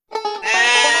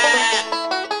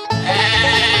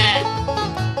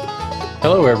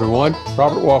Hello, everyone.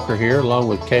 Robert Walker here, along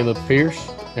with Caleb Pierce,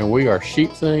 and we are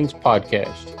Sheep Things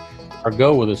Podcast. Our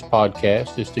goal with this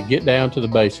podcast is to get down to the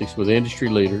basics with industry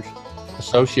leaders,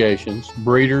 associations,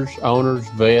 breeders, owners,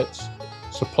 vets,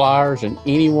 suppliers, and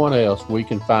anyone else we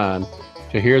can find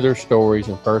to hear their stories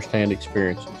and firsthand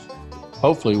experiences.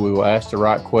 Hopefully, we will ask the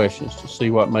right questions to see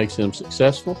what makes them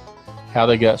successful, how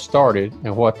they got started,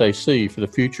 and what they see for the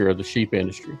future of the sheep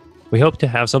industry. We hope to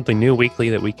have something new weekly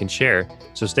that we can share,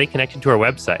 so stay connected to our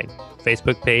website,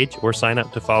 Facebook page, or sign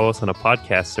up to follow us on a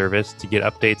podcast service to get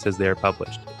updates as they are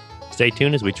published. Stay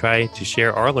tuned as we try to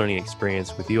share our learning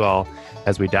experience with you all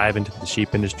as we dive into the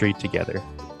sheep industry together.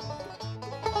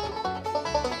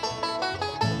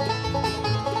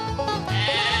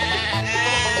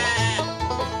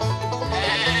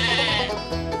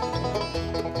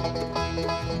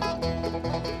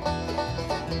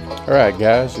 All right,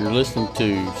 guys, you're listening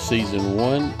to Season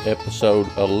 1, Episode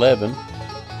 11,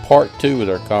 Part 2 with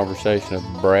our conversation of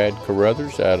Brad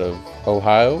Carruthers out of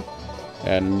Ohio.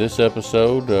 And in this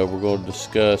episode, we're going to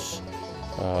discuss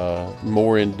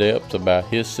more in depth about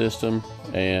his system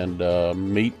and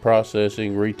meat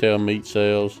processing, retail meat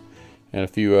sales, and a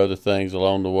few other things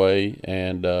along the way.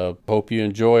 And hope you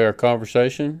enjoy our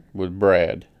conversation with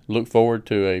Brad. Look forward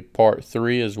to a part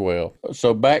 3 as well.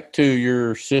 So back to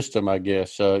your system, I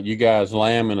guess. You guys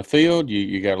lamb in a field.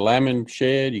 You got a lambing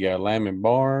shed. You got a lambing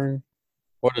barn.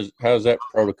 How does that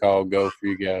protocol go for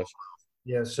you guys?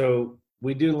 Yeah, so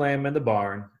we do lamb in the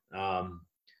barn.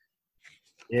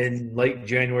 In late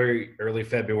January, early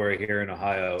February here in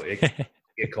Ohio, it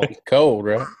get cold. It's cold,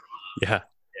 right? Yeah.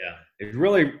 Yeah, it's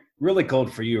really, really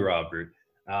cold for you, Robert.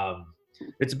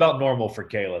 It's about normal for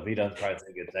Caleb. He doesn't probably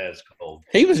think it's as cold.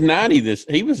 He was 90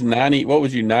 he was 90, what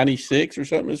was you, 96 or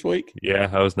something this week? Yeah,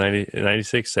 I was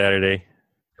 96 Saturday.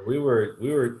 We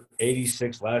were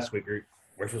 86 last week.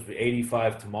 We're supposed to be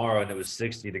 85 tomorrow, and it was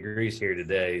 60 degrees here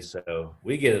today. So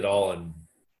we get it all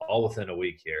within a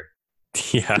week here.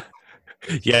 Yeah.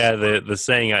 Yeah, the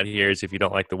saying out here is if you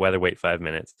don't like the weather, wait 5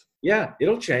 minutes. Yeah,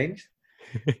 it'll change.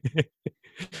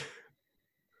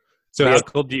 So how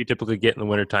cold do you typically get in the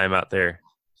wintertime out there?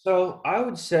 So I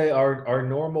would say our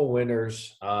normal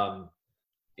winters,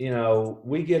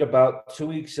 we get about 2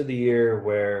 weeks of the year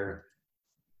where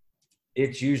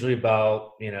it's usually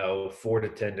about, 4 to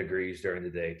 10 degrees during the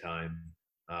daytime.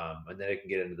 And then it can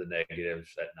get into the negatives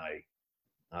at night.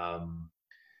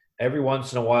 Every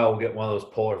once in a while, we'll get one of those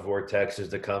polar vortexes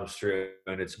that comes through,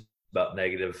 and it's about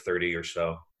negative 30 or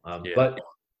so. But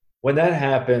when that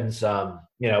happens,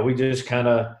 we just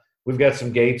we've got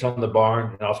some gates on the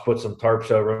barn, and I'll put some tarps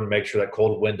over them to make sure that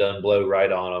cold wind doesn't blow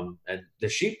right on them. And the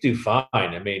sheep do fine.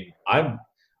 I mean, I'm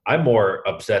more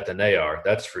upset than they are.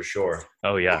 That's for sure.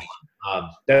 Oh yeah.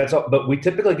 That's all, but we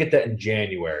typically get that in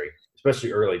January,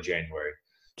 especially early January.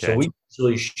 Okay. So we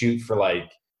usually shoot for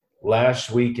like last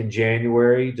week in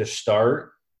January to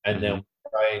start, and then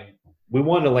we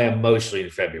want to land mostly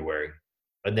in February,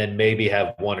 and then maybe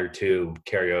have 1 or 2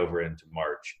 carry over into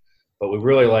March. But we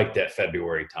really like that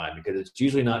February time because it's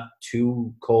usually not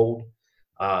too cold,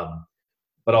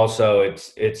 but also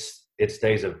it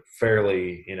stays a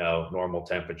fairly normal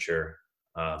temperature,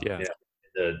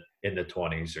 in the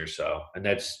 20s or so, and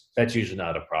that's usually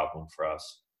not a problem for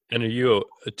us. And are you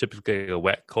typically a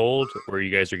wet cold, where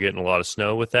you guys are getting a lot of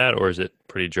snow with that, or is it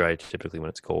pretty dry typically when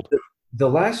it's cold? The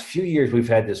last few years we've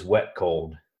had this wet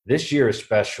cold. This year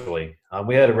especially,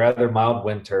 we had a rather mild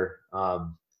winter,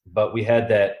 but we had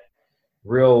that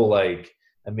real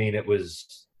it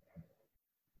was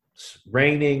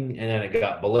raining, and then it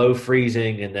got below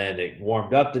freezing, and then it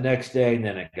warmed up the next day, and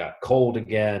then it got cold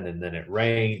again, and then it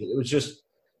rained.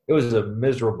 It was a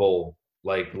miserable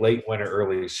late winter,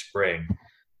 early spring.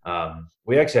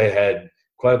 We actually had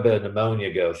quite a bit of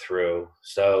pneumonia go through.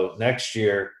 So next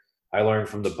year, I learned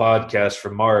from the podcast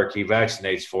from Mark, he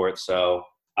vaccinates for it. So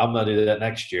I'm going to do that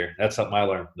next year. That's something I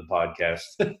learned from the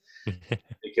podcast.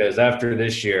 Because after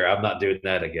this year, I'm not doing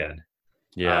that again.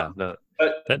 Yeah.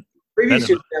 But previous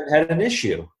years we had an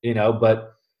issue,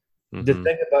 but the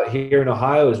thing about here in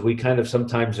Ohio is we kind of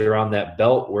sometimes are on that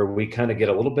belt where we kind of get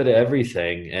a little bit of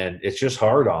everything, and it's just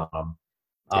hard on them.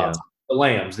 The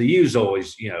lambs, the ewes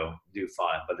always, do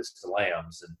fine, but it's the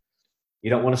lambs, and you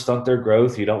don't want to stunt their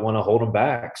growth. You don't want to hold them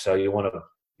back. So you want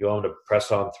to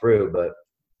press on through,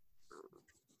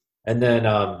 and then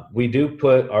we do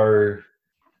put our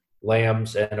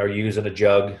lambs and our ewes in a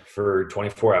jug for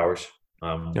 24 hours.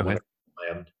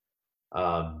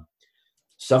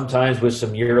 Sometimes with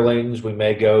some yearlings, we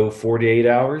may go 48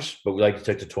 hours, but we like to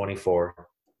take to 24.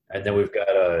 And then we've got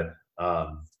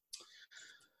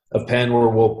a pen where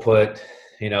we'll put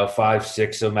 5,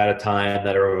 6 of them at a time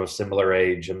that are of a similar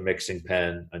age, a mixing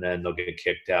pen, and then they'll get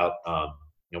kicked out.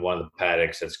 One of the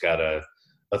paddocks that's got a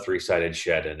 3-sided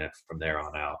shed in it from there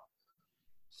on out.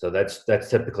 So that's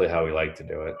typically how we like to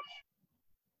do it.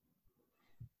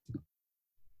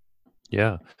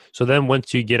 Yeah. So then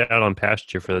once you get out on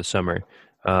pasture for the summer,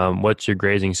 what's your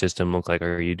grazing system look like?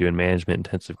 Are you doing management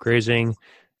intensive grazing?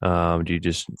 Do you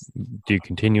just do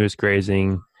continuous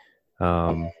grazing?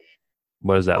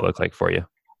 What does that look like for you?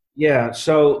 Yeah,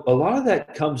 so a lot of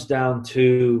that comes down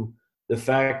to the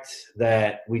fact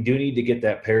that we do need to get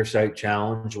that parasite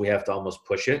challenge. We have to almost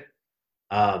push it.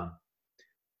 When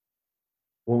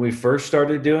we first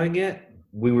started doing it,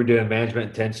 we were doing management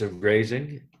intensive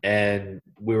grazing, and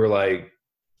we were like,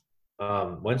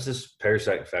 when's this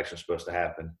parasite infection supposed to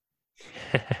happen?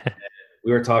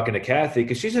 We were talking to Kathy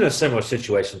because she's in a similar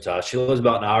situation to us. She lives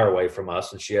about an hour away from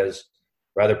us, and she has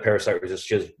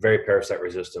she has very parasite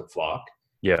resistant flock.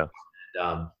 Yeah.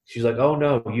 She's like, oh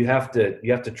no, you have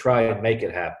to try and make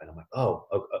it happen. I'm like, oh,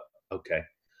 okay.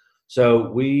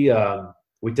 So we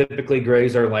typically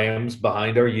graze our lambs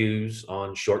behind our ewes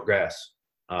on short grass.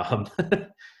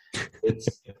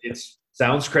 It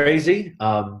sounds crazy,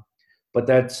 but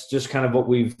that's just kind of what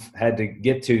we've had to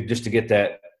get to just to get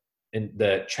that in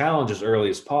the challenge as early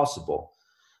as possible,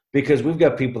 because we've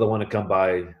got people that want to come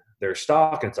buy their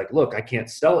stock, and it's like, look, I can't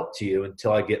sell it to you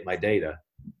until I get my data.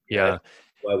 Yeah. That's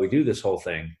why we do this whole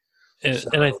thing.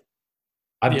 And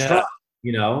I'm trying,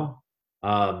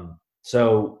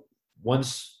 so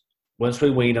once we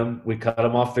wean them, we cut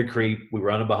them off the creep, we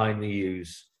run them behind the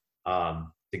ewes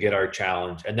to get our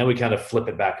challenge, and then we kind of flip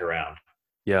it back around.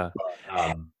 Yeah.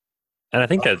 And I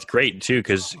think that's great too,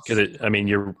 because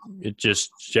it just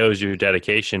shows your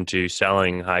dedication to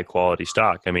selling high quality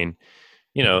stock. I mean,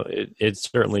 it's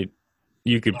certainly,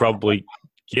 you could probably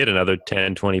get another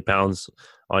 10, 20 pounds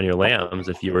on your lambs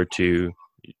if you were to,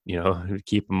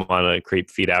 keep them on a creep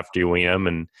feed after you wean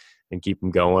them and keep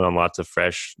them going on lots of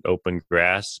fresh open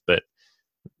grass. But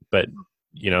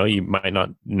you might not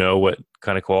know what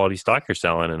kind of quality stock you're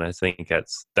selling. And I think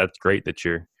that's great that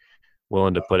you're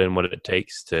willing to put in what it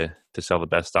takes to sell the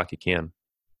best stock you can.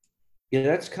 Yeah,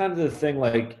 that's kind of the thing.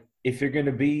 Like, if you're going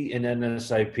to be an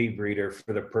NSIP breeder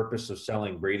for the purpose of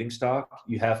selling breeding stock,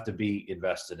 you have to be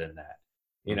invested in that.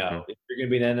 If you're going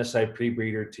to be an NSIP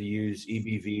breeder to use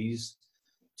EBVs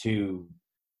to,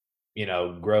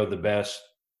 grow the best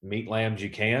meat lambs you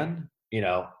can,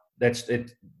 that's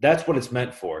it. That's what it's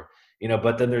meant for.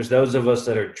 But then there's those of us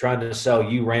that are trying to sell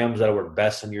you rams that work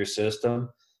best in your system,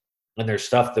 and there's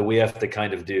stuff that we have to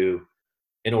kind of do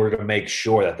in order to make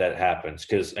sure that happens.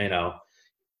 Because,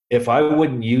 if I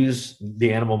wouldn't use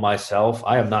the animal myself,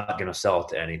 I am not going to sell it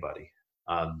to anybody.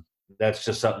 That's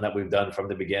just something that we've done from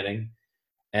the beginning.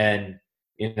 And,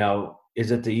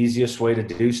 is it the easiest way to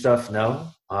do stuff? No.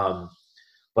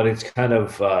 But it's kind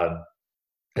of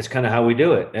how we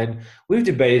do it. And we've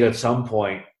debated at some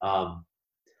point,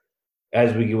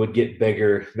 as we would get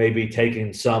bigger, maybe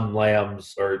taking some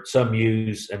lambs or some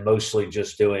ewes and mostly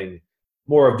just doing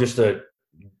more of just a,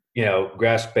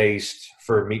 grass-based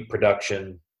for meat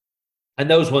production. And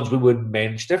those ones we would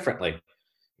manage differently,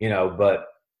 but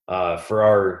for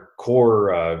our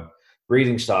core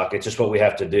breeding stock, it's just what we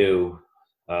have to do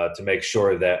to make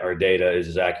sure that our data is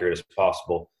as accurate as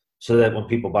possible so that when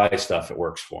people buy stuff, it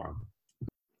works for them.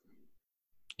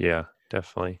 Yeah,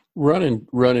 definitely.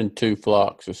 Running 2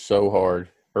 flocks is so hard,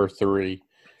 or 3.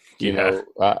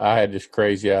 I had this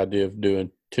crazy idea of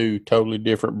doing 2 totally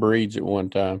different breeds at one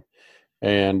time,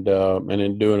 and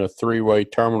then doing a 3-way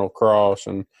terminal cross,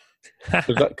 and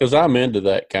because I'm into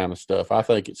that kind of stuff. I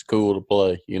think it's cool to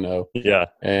play, Yeah.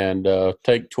 And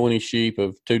take 20 sheep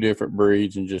of 2 different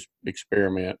breeds and just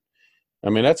experiment.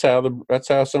 I mean, that's how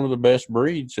some of the best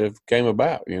breeds have came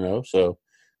about, So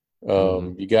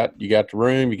you got the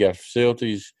room, you got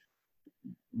facilities,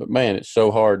 but man, it's so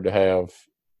hard to have.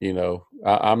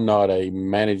 I'm not a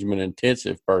management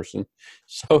intensive person,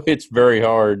 so it's very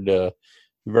hard. To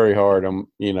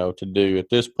do at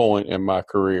this point in my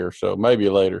career. So maybe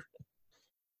later.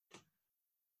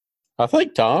 I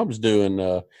think Tom's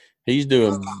doing. He's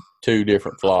doing 2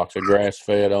 different flocks: a grass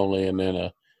fed only, and then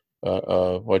a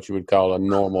what you would call a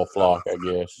normal flock, I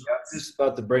guess. Yeah, I'm just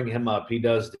about to bring him up. He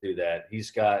does do that.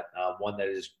 He's got one that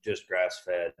is just grass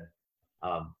fed,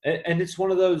 and it's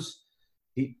one of those.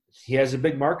 He has a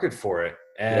big market for it,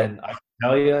 and yep. I can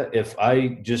tell you, if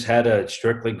I just had a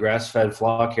strictly grass fed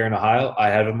flock here in Ohio, I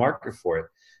have a market for it.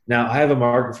 Now I have a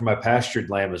market for my pastured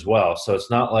lamb as well, so it's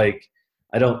not like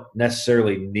I don't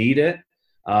necessarily need it,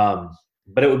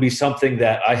 but it would be something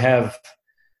that I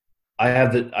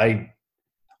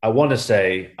I want to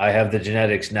say I have the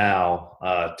genetics now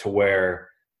to where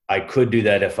I could do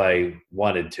that if I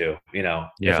wanted to. If I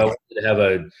Yeah. wanted to have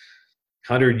a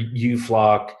 100 ewe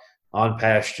flock on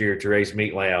pasture to raise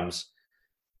meat lambs,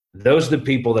 those are the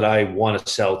people that I want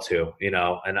to sell to, and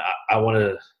I want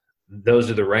to, those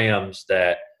are the rams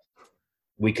that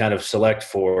we kind of select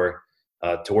for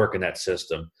to work in that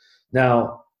system.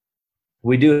 Now,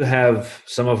 we do have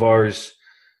some of ours,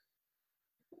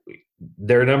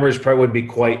 their numbers probably wouldn't be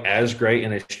quite as great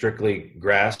in a strictly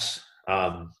grass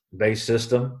based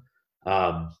system.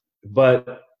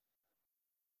 But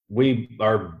we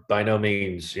are by no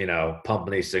means,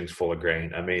 pumping these things full of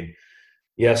grain. I mean,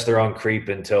 yes, they're on creep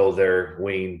until they're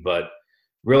weaned, but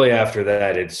really after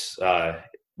that, it's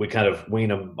we kind of wean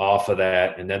them off of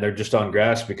that, and then they're just on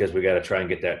grass because we got to try and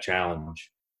get that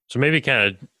challenge. So maybe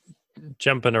kind of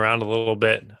jumping around a little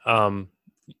bit,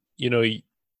 you know,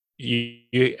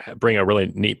 you bring a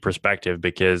really neat perspective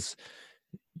because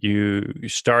you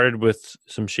started with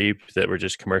some sheep that were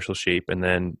just commercial sheep, and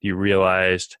then you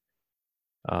realized,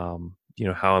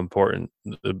 how important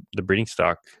the breeding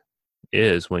stock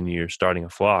is when you're starting a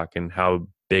flock and how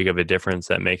big of a difference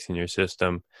that makes in your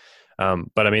system.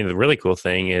 But I mean, the really cool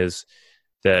thing is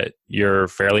that you're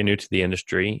fairly new to the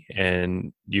industry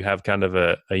and you have kind of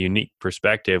a unique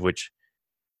perspective, which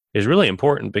is really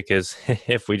important because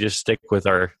if we just stick with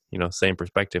our, same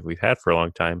perspective we've had for a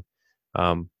long time,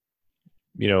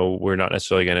 we're not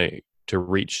necessarily going to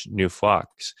reach new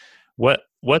flocks.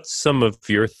 What's some of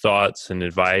your thoughts and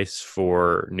advice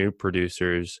for new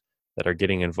producers that are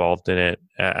getting involved in it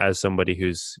as somebody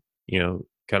who's,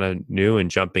 kind of new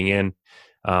and jumping in,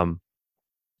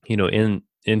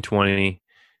 in 20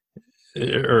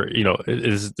 or,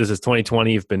 this is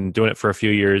 2020, you've been doing it for a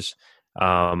few years.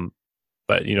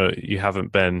 But you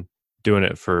haven't been doing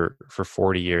it for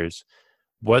 40 years.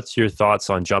 What's your thoughts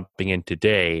on jumping in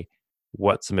today?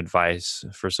 What's some advice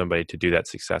for somebody to do that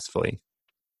successfully?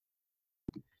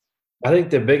 I think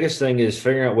the biggest thing is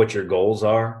figuring out what your goals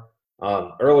are.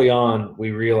 Early on,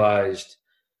 we realized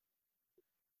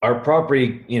our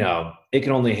property, it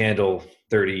can only handle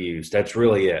 30 ewes. That's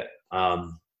really it.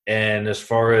 And as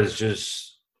far as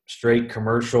just straight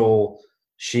commercial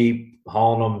sheep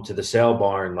hauling them to the sale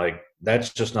barn, like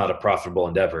that's just not a profitable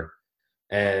endeavor.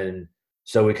 And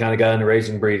so we kind of got into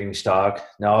raising breeding stock.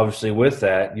 Now, obviously, with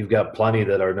that, you've got plenty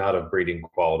that are not of breeding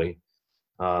quality.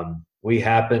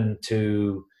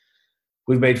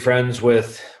 We've made friends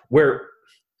with, we're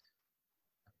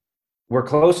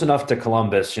close enough to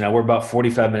Columbus. We're about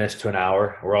 45 minutes to an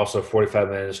hour. We're also 45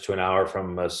 minutes to an hour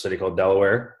from a city called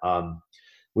Delaware.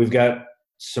 We've got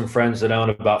some friends that own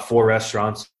about 4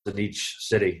 restaurants in each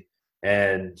city.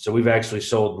 And so we've actually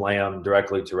sold lamb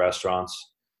directly to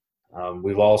restaurants.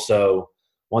 We've also,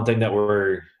 one thing that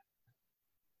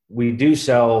we do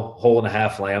sell whole and a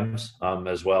half lambs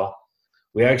as well.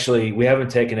 We haven't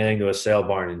taken anything to a sale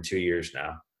barn in 2 years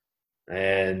now.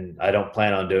 And I don't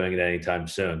plan on doing it anytime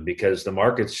soon because the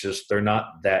markets they're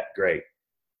not that great.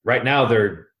 Right now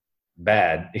they're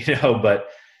bad, but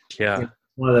Yeah.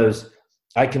 one of those,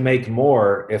 I can make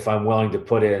more if I'm willing to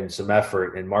put in some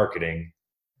effort in marketing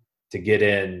to get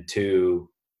into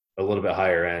a little bit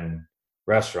higher end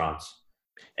restaurants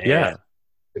and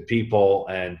the people.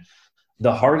 And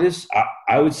the hardest,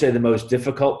 I would say the most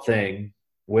difficult thing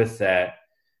with that,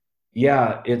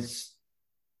 it's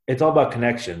all about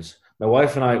connections. My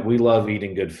wife and I, we love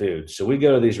eating good food. So we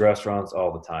go to these restaurants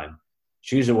all the time.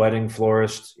 She's a wedding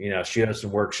florist. She has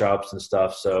some workshops and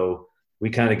stuff. So we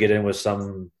kind of get in with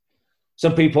some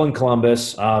people in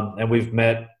Columbus, and we've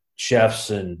met chefs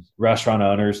and restaurant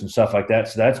owners and stuff like that.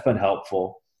 So that's been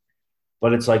helpful.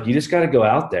 But it's like, you just got to go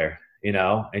out there,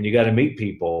 and you got to meet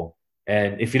people.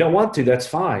 And if you don't want to, that's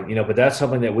fine, but that's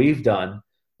something that we've done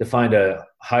to find a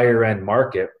higher end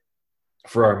market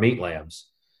for our meat lambs.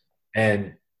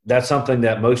 And that's something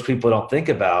that most people don't think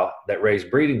about that raise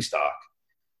breeding stock.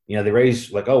 They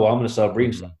raise like, oh, well, I'm going to sell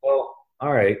breeding stock. Well,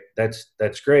 all right, that's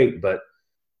great. But,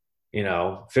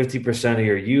 50% of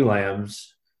your ewe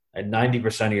lambs and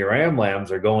 90% of your ram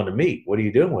lambs are going to meat. What are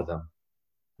you doing with them?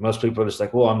 Most people are just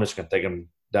like, well, I'm just going to take them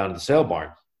down to the sale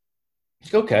barn.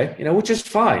 It's okay, which is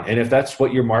fine. And if that's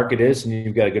what your market is and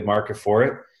you've got a good market for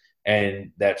it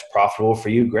and that's profitable for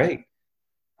you, great.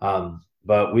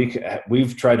 But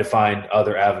we've tried to find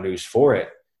other avenues for it.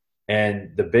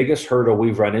 And the biggest hurdle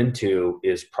we've run into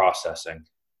is processing.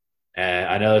 And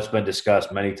I know it's been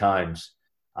discussed many times.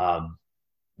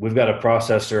 We've got a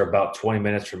processor about 20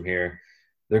 minutes from here.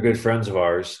 They're good friends of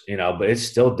ours, but it's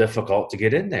still difficult to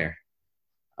get in there.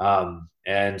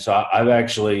 And so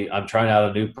I'm trying out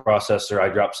a new processor. I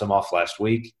dropped some off last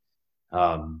week.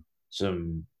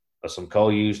 Some some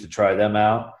co-use to try them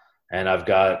out. And I've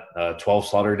got 12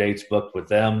 slaughter dates booked with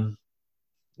them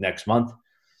next month.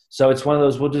 So it's one of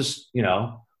those, we'll just,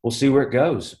 we'll see where it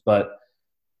goes. But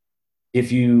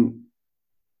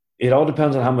it all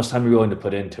depends on how much time you're willing to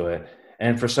put into it.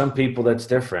 And for some people, that's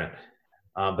different.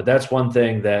 But that's one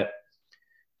thing that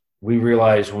we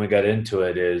realized when we got into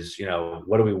it is,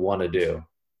 what do we want to do?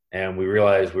 And we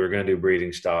realized we were going to do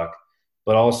breeding stock,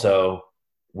 but also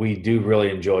we do really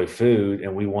enjoy food,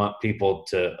 and we want people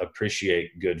to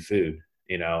appreciate good food,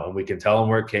 and we can tell them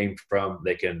where it came from.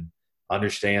 They can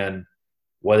understand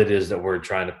what it is that we're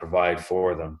trying to provide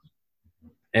for them.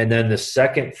 And then the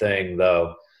second thing,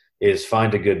 though, is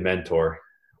find a good mentor.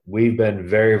 We've been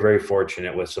very, very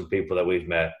fortunate with some people that we've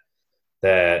met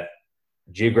that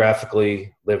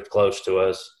geographically lived close to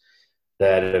us,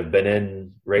 that have been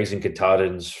in raising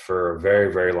Katahdins for a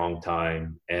very, very long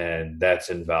time, and that's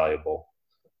invaluable.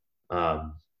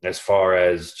 As far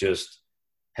as just,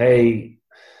 hey,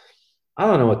 I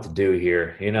don't know what to do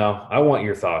here. I want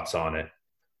your thoughts on it.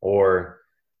 Or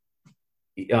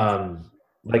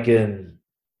like in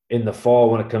the fall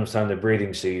when it comes time to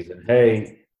breeding season,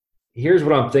 hey, here's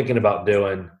what I'm thinking about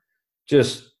doing.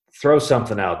 Just throw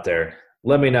something out there.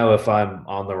 Let me know if I'm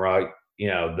on the right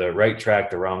track,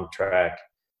 the wrong track.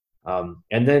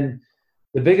 And then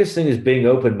the biggest thing is being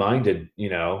open-minded.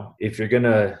 If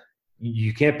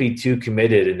you can't be too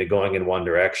committed into going in one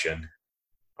direction,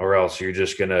 or else you're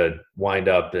just going to wind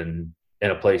up in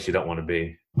a place you don't want to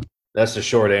be. That's the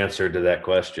short answer to that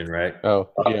question, right? Oh,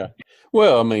 yeah.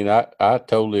 Well, I mean, I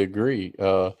totally agree.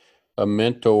 A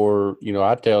mentor,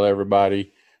 I tell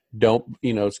everybody,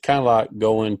 it's kind of like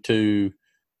going to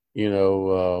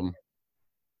the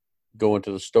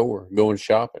store, going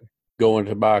shopping, going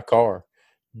to buy a car.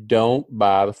 Don't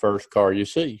buy the first car you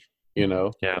see,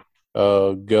 Yeah.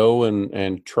 Go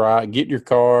and try, get your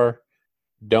car.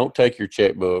 Don't take your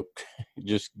checkbook.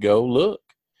 Just go look.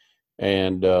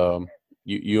 And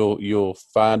you'll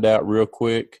find out real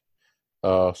quick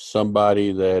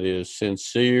somebody that is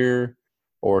sincere,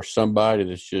 or somebody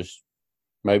that's just,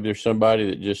 maybe there's somebody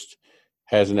that just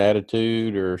has an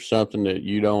attitude or something that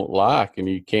you don't like, and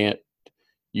you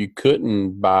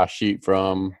couldn't buy sheep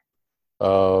from,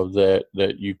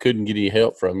 that you couldn't get any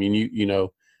help from.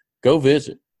 Go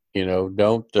visit.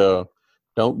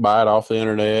 Don't buy it off the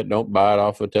internet. Don't buy it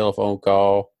off a telephone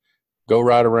call. Go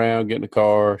right around, get in the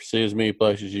car, see as many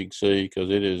places as you can see, because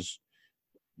it is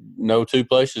no two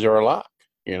places are alike.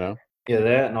 Yeah,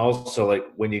 that, and also like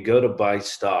when you go to buy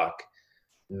stock,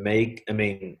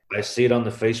 I see it on the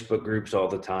Facebook groups all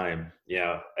the time,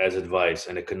 as advice,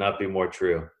 and it could not be more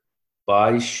true.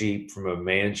 Buy sheep from a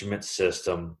management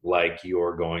system like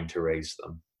you're going to raise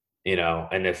them,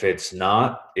 and if it's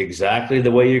not exactly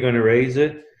the way you're going to raise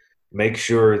it, make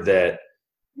sure that,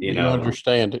 you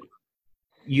understand it.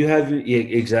 You have,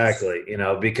 exactly,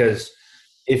 because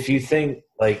if you think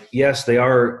like, yes, they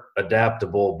are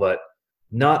adaptable, but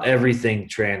not everything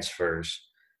transfers.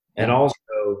 And also,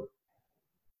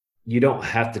 you don't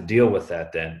have to deal with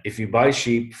that then. If you buy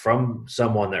sheep from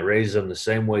someone that raises them the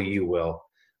same way you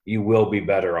will be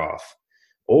better off.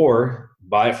 Or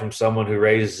buy it from someone who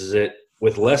raises it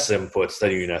with less inputs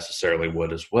than you necessarily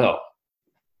would as well,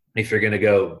 if you're going to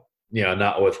go,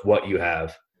 not with what you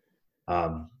have.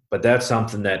 But that's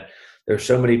something that there's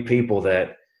so many people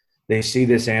that they see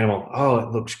this animal, oh,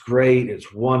 it looks great,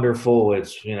 it's wonderful,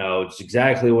 it's it's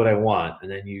exactly what I want, and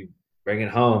then you bring it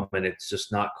home and it's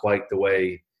just not quite the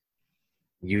way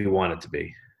you want it to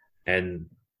be. And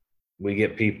we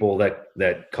get people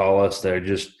that call us, they're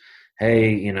just,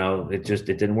 hey, it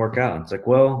didn't work out. And it's like,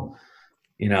 well,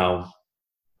 you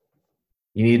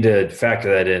need to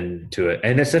factor that into it,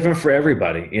 and it's different for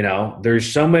everybody.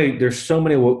 There's so many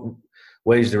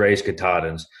ways to raise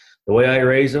Katahdins. The way I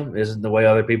raise them isn't the way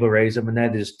other people raise them, and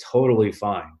that is totally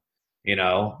fine.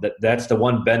 That's the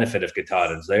one benefit of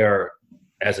Katahdins. They are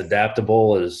as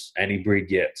adaptable as any breed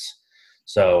gets.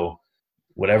 So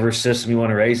whatever system you want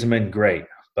to raise them in, great.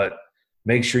 But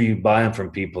make sure you buy them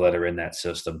from people that are in that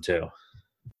system too.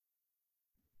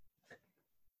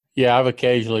 Yeah, I've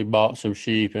occasionally bought some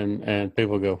sheep, and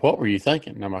people go, "What were you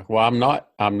thinking?" And I'm like, "Well, I'm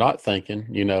not thinking,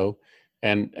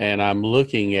 and I'm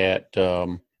looking at,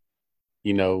 I'm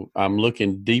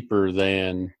looking deeper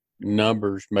than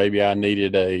numbers. Maybe I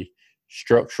needed a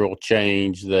structural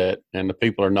change and the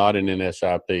people are not in an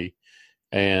SIP,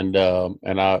 and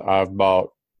I've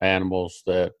bought animals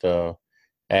that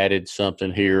added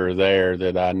something here or there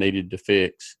that I needed to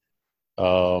fix.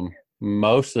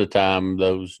 Most of the time,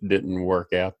 those didn't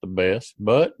work out the best,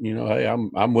 but hey,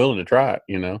 I'm willing to try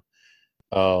it.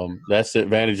 That's the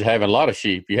advantage of having a lot of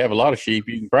sheep. You have a lot of sheep,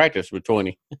 you can practice with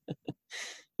 20.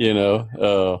 you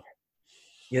know.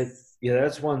 Yeah, yeah,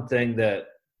 that's one thing that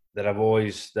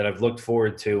I've looked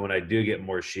forward to when I do get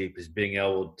more sheep is being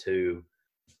able to,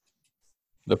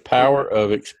 The power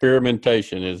of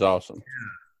experimentation is awesome.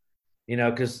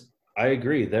 because I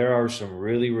agree there are some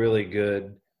really really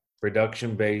good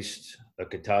production based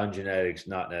Catan genetics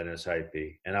not in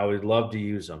NSIP, and I would love to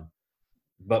use them,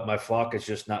 but my flock is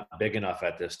just not big enough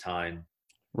at this time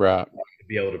Right. to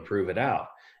be able to prove it out.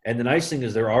 And the nice thing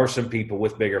is there are some people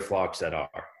with bigger flocks that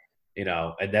are,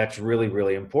 and that's really,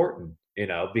 really important,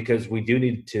 because we do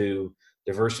need to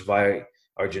diversify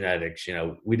our genetics.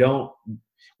 We don't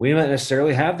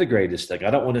necessarily have the greatest thing. I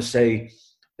don't want to say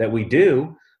that we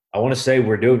do. I want to say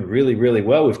we're doing really, really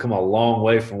well. We've come a long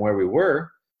way from where we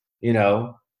were,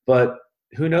 but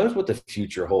who knows what the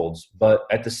future holds. But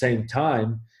at the same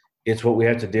time, it's what we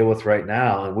have to deal with right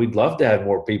now. And we'd love to have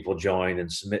more people join and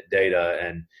submit data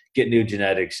and get new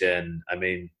genetics in. I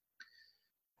mean,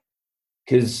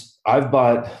 because I've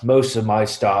bought most of my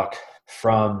stock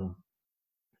from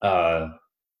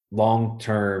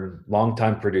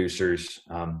long-time producers,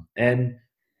 and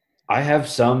I have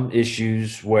some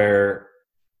issues where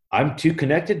I'm too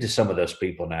connected to some of those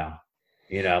people now.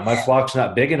 My flock's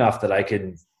not big enough that I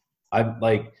can. I'm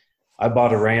like, I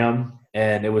bought a ram,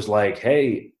 and it was like,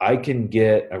 hey, I can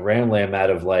get a ram lamb out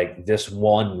of like this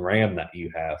one ram that you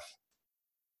have.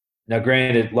 Now,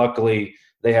 granted, luckily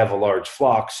they have a large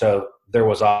flock, so there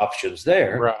was options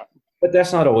there, Right. but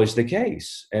that's not always the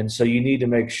case. And so you need to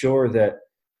make sure that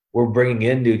we're bringing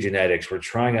in new genetics, we're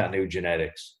trying out new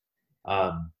genetics,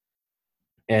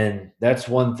 and that's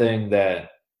one thing that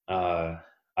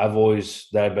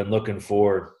I've been looking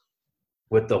for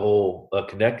with the whole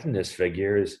connectedness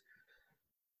figure is,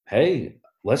 hey,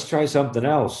 let's try something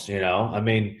else. I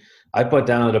mean, I put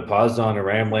down a deposit on a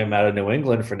ram lamb out of New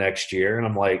England for next year, and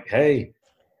I'm like, hey,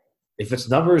 if its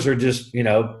numbers are just,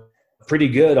 pretty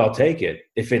good, I'll take it.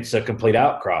 If it's a complete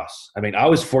outcross. I mean, I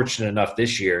was fortunate enough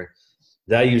this year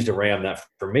that I used a ram that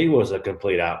for me was a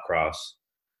complete outcross.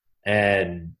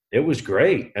 And it was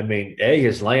great. I mean,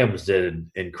 his lambs did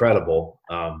incredible.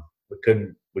 We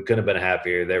couldn't have been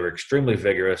happier. They were extremely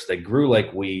vigorous. They grew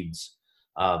like weeds.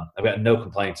 I've got no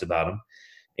complaints about them.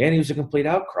 And he was a complete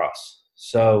outcross.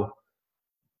 So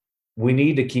we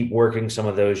need to keep working some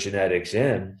of those genetics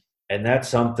in. And that's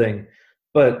something,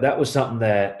 but that was something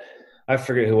that I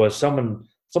forget who it was.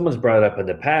 Someone's brought it up in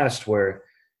the past where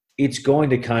it's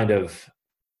going to kind of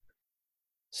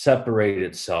separate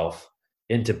itself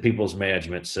into people's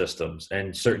management systems,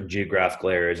 and certain geographical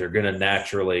areas are going to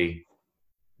naturally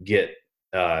get,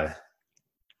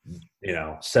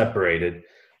 separated.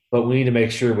 But we need to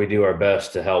make sure we do our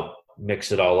best to help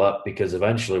mix it all up, because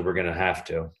eventually we're going to have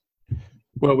to.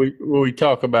 Well, we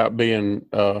talk about being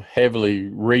heavily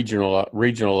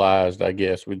regionalized, I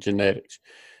guess, with genetics.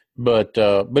 But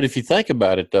if you think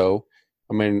about it, though,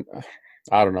 I mean,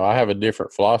 I don't know. I have a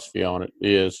different philosophy on it.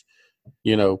 Is,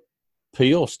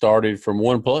 Peel started from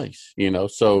one place,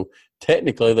 so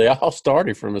technically they all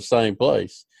started from the same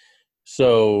place.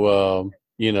 So,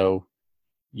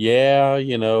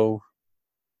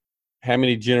 how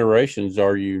many generations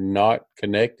are you not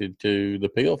connected to the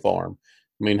Peel farm?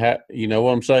 I mean, you know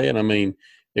what I'm saying? I mean,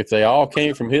 if they all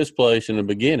came from his place in the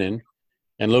beginning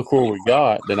and look where we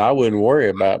got, then I wouldn't worry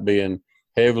about being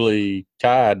heavily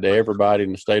tied to everybody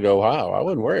in the state of Ohio. I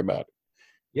wouldn't worry about it.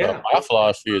 Yeah. My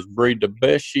philosophy is breed the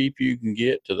best sheep you can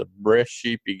get to the best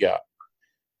sheep you got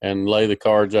and lay the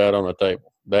cards out on the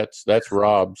table. That's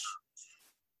Rob's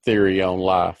theory on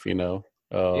life,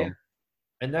 Yeah.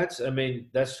 And that's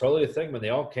totally the thing, when they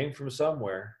all came from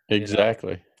somewhere.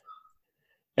 Exactly.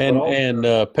 And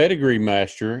Pedigree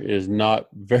Master is not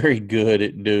very good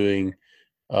at doing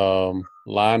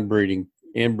line breeding,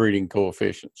 inbreeding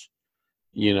coefficients,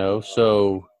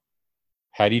 so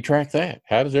how do you track that?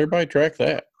 How does everybody track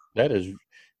that?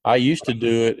 I used to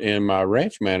do it in my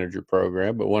ranch manager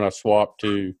program, but when I swapped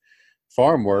to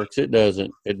FarmWorks, it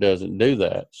doesn't do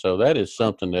that. So that is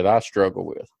something that I struggle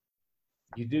with.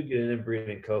 You do get an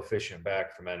inbreeding coefficient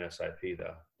back from NSIP,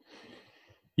 though.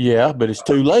 Yeah, but it's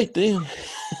too late then.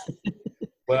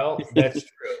 Well, that's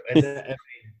true. And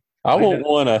I want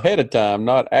one ahead of time,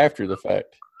 not after the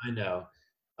fact. I know.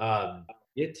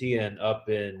 Etienne up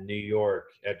in New York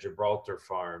at Gibraltar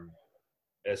Farm,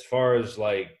 as far as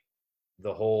like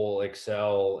the whole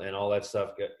Excel and all that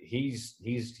stuff, he's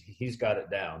got it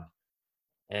down.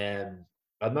 And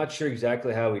I'm not sure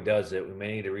exactly how he does it. We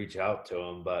may need to reach out to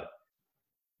him, but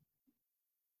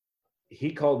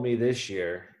he called me this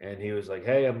year and he was like,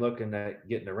 hey, I'm looking at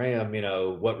getting a ram,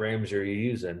 what rams are you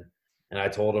using? And I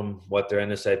told him what their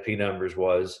NSIP numbers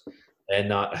was. And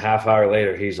not a half hour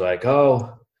later, he's like,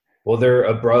 oh, Well, they're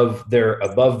above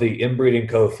the inbreeding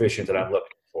coefficient that I'm looking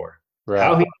for.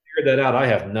 How Right. he figured that out, I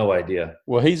have no idea.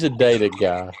 Well, he's a data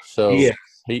guy, so Yeah.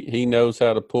 he knows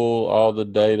how to pull all the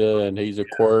data, and he's a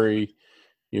query.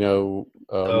 Me So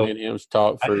and him's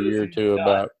talked I for a know year or things two done.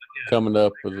 about coming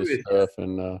up I with agree this with you. stuff,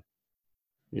 and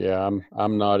yeah,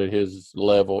 I'm not at his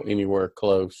level anywhere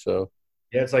close. So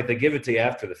Yeah, it's like they give it to you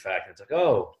after the fact. It's like,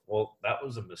 oh, well, that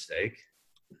was a mistake.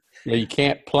 yeah, you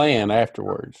can't plan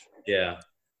afterwards. Yeah,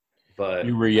 but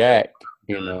You react.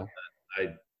 uh,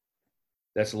 I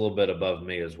that's a little bit above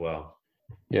me as well.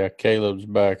 Yeah, Caleb's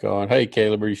back on. Hey,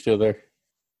 Caleb, are you still there?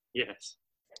 Yes.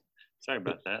 Sorry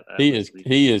about that. He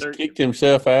has kicked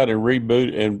himself out and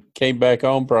rebooted and came back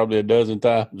on probably a dozen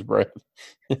times, Brad.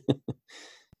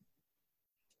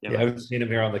 Yeah, I've seen him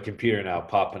here on the computer now,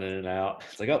 popping in and out.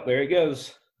 It's like, oh, there he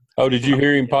goes. Oh, did you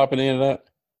hear him popping in and out?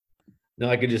 No,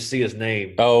 I could just see his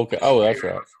name. Oh, okay. Oh, that's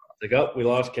right. It's like, oh, we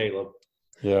lost Caleb.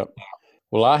 Yeah.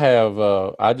 Well,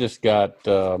 I just got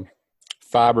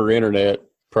fiber internet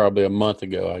probably a month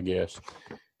ago, I guess.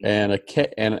 And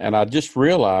and I just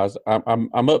realized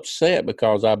I'm upset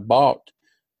because I bought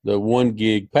the 1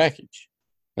 gig package,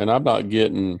 and I'm not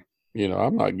getting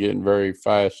very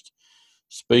fast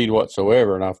speed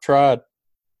whatsoever. And I've tried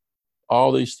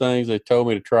all these things they told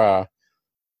me to try,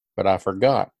 but I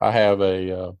forgot. I have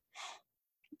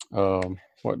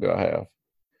what do I have?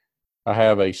 I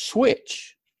have a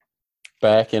switch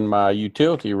back in my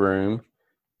utility room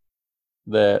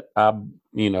that I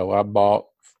bought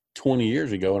 20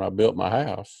 years ago when I built my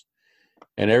house,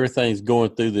 and everything's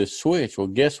going through this switch. Well,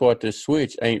 guess what? This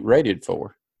switch ain't rated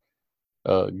for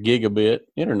gigabit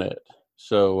internet.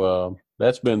 So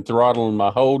that's been throttling my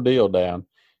whole deal down,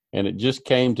 and it just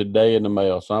came today in the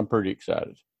mail. So I'm pretty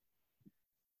excited.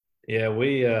 Yeah,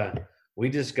 we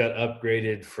just got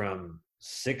upgraded from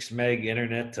 6 meg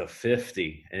internet to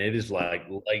 50, and it is like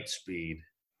light speed.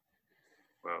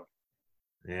 Wow.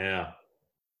 Yeah,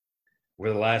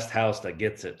 we're the last house that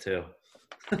gets it too.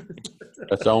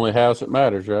 That's the only house that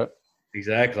matters, right?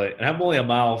 Exactly, and I'm only a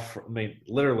mile from. I mean,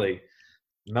 literally,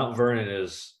 Mount Vernon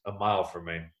is a mile from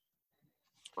me,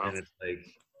 Wow. and it's like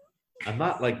I'm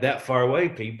not like that far away,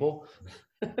 people.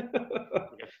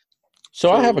 So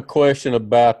I have a question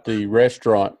about the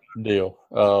restaurant deal.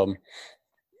 I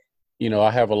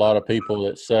have a lot of people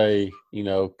that say,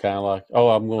 kind of like, oh,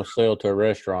 I'm going to sell to a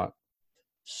restaurant.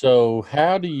 So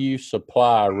how do you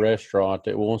supply a restaurant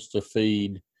that wants to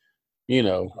feed,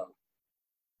 10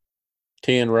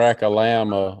 rack of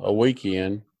lamb a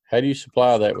weekend? How do you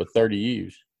supply that with 30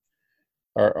 ewes?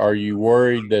 Are you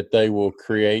worried that they will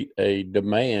create a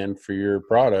demand for your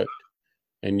product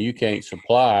and you can't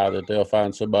supply, that they'll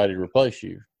find somebody to replace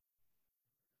you?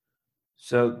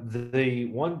 So the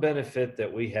one benefit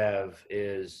that we have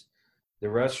is the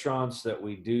restaurants that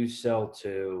we do sell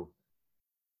to,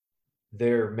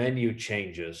 their menu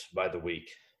changes by the week.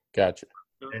 Gotcha.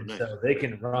 And so they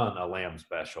can run a lamb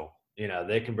special.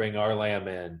 They can bring our lamb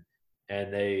in,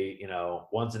 and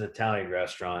one's an Italian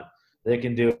restaurant. They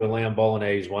can do a lamb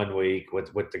bolognese one week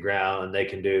with the ground, and they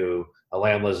can do a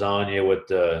lamb lasagna with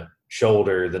the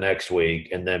shoulder the next week,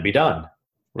 and then be done.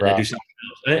 And then do Right.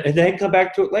 something else, and then come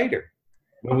back to it later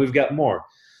when we've got more.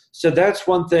 So that's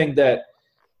one thing that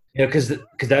because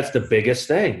that's the biggest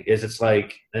thing is it's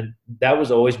like, and that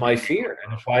was always my fear,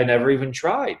 and that's why I never even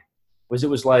tried. It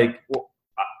was like, well,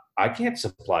 I can't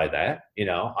supply that.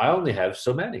 I only have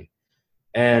so many,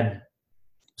 and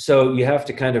so you have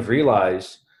to kind of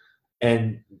realize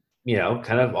and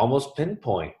kind of almost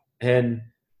pinpoint. And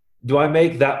do I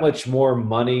make that much more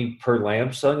money per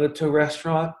lamb selling it to a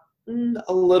restaurant?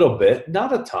 A little bit,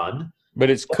 not a ton. But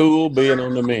it's cool being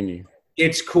on the menu.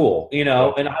 It's cool, and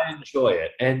I enjoy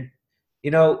it. And,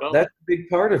 that's a big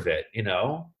part of it,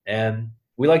 and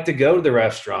we like to go to the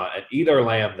restaurant and eat our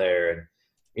lamb there.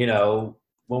 And,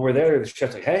 when we're there, the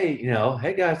chef's like, hey,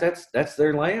 hey guys, that's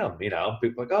their lamb,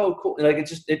 people are like, oh, cool. Like,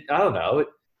 I don't know. It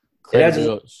has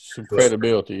Some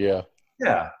credibility, yeah.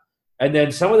 yeah. And then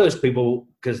some of those people,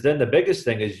 because then the biggest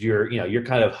thing is your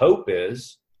kind of hope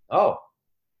is, oh,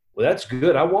 well, that's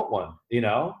good. I want one,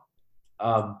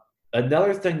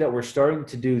 Another thing that we're starting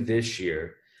to do this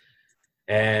year,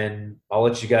 and I'll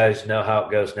let you guys know how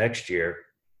it goes next year,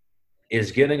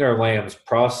 is getting our lambs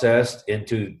processed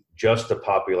into just the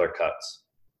popular cuts.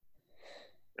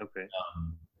 Okay.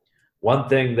 One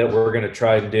thing that we're going to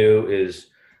try to do is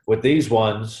with these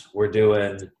ones, we're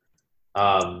doing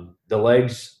the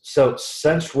legs. So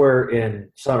since we're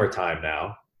in summertime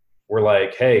now, we're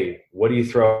like, hey, what do you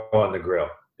throw on the grill?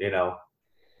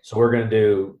 So we're going to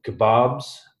do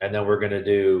kebabs, and then we're going to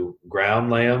do ground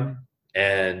lamb,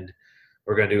 and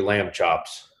we're going to do lamb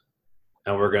chops.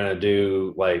 and we're going to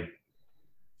do like,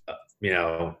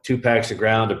 2 packs of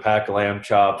ground, a pack of lamb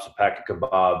chops, a pack of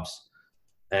kebabs,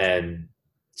 and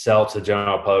sell it to the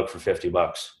general public for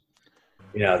 $50.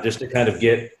 Just to kind of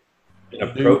get an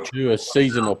approach. Do a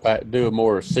seasonal do a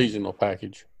more seasonal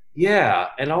package. Yeah,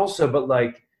 and also, but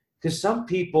like, because some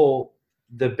people,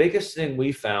 the biggest thing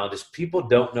we found is people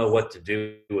don't know what to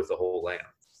do with the whole lamb.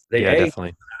 They A,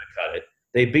 definitely. don't know how to cut it.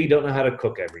 They B, don't know how to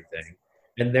cook everything,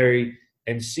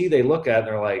 and C, they look at it and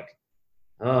they're like,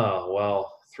 oh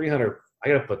well, 300. I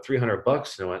got to put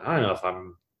 $300 into it. I don't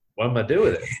know what am I do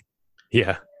with it?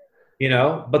 Yeah.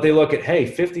 But they look at,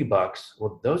 hey, $50.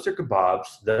 Well, those are kebabs,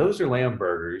 those are lamb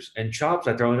burgers, and chops.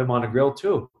 I throw them on the grill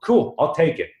too. Cool, I'll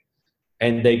take it.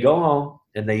 And they go home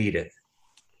and they eat it.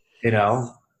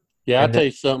 Yeah, I'll tell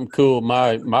you something cool.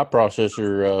 My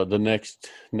processor, the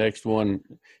next one.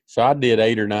 So I did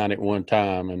 8 or 9 at one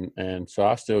time, and so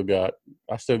I still got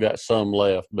some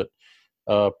left, but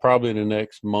probably in the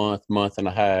next month and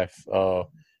a half,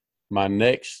 my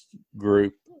next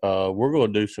group, we're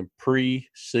going to do some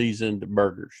pre-seasoned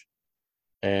burgers,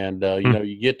 and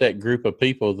you get that group of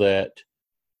people that,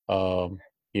 how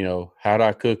do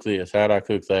I cook this? How do I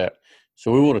cook that?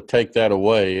 So we want to take that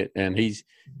away, and he's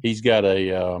got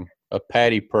a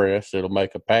patty press that'll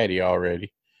make a patty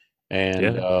already,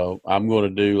 and I'm going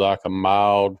to do like a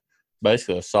mild,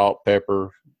 basically a salt,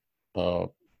 pepper,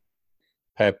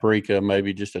 paprika,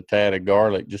 maybe just a tad of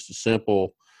garlic, just a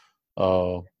simple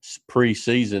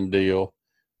pre-seasoned deal,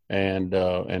 and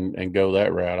go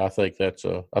that route. I think I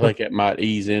think that might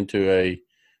ease into a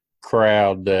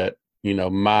crowd that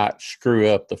might screw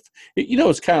up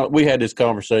it's kind of, we had this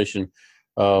conversation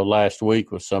last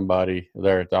week with somebody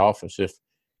there at the office.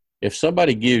 If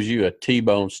somebody gives you a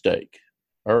T-bone steak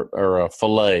or a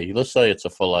filet, let's say it's a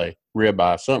filet,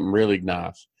 ribeye, something really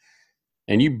nice,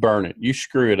 and you burn it, you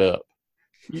screw it up,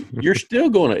 you're still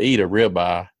going to eat a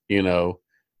ribeye,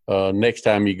 next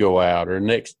time you go out, or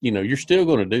you're still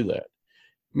going to do that.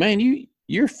 Man,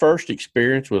 your first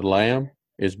experience with lamb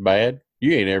is bad.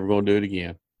 You ain't ever going to do it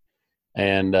again.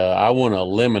 And I want to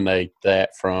eliminate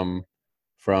that from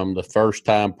the first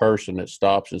time person that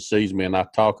stops and sees me and I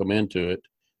talk them into it.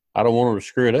 I don't want them to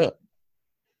screw it up.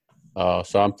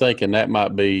 So I'm thinking that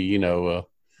might be,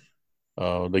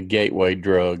 the gateway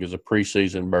drug is a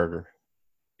pre-seasoned burger.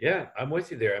 Yeah, I'm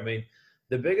with you there. I mean,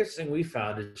 the biggest thing we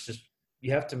found is just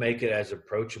you have to make it as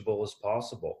approachable as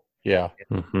possible. Yeah.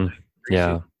 Mm-hmm.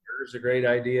 Yeah. Burger's a great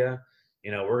idea.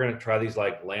 We're going to try these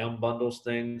like lamb bundles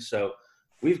things. So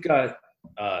we've got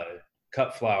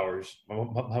cut flowers.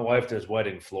 My wife does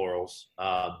wedding florals.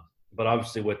 But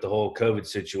obviously with the whole COVID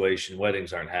situation,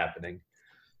 weddings aren't happening.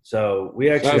 So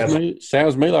we actually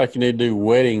sounds to me like you need to do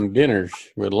wedding dinners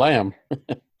with lamb.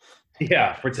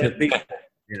 Yeah, for 10 people,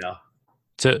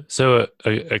 So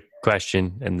a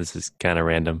question, and this is kind of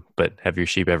random, but have your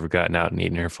sheep ever gotten out and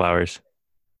eaten her flowers?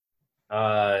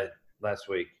 Last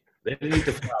week. They didn't eat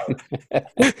the flowers.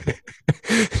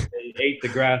 They ate the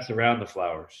grass around the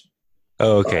flowers.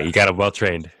 Oh, okay. You got them well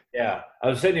trained. Yeah. I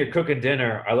was sitting here cooking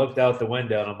dinner. I looked out the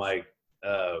window and I'm like,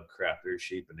 oh, crap, there's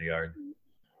sheep in the yard.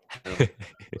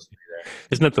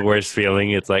 Isn't that the worst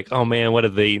feeling? It's like, oh, man, what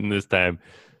have they eaten this time?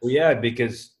 Well, yeah,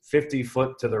 because 50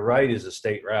 foot to the right is a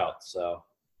state route. So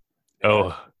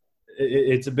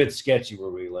it's a bit sketchy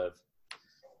where we live.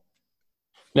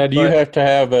 Now, do you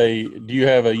have a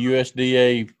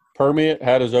USDA permit?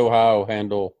 How does Ohio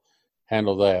handle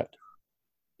that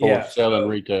for selling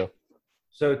retail?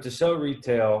 So to sell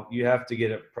retail, you have to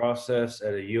get it processed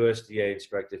at a USDA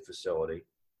inspected facility,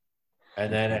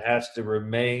 and then it has to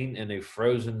remain in a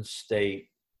frozen state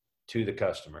to the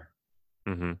customer.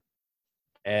 Mm-hmm.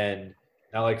 And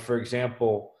now, like, for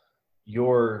example,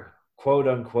 your quote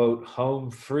unquote home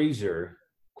freezer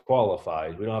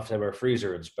qualifies. We don't have to have our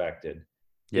freezer inspected.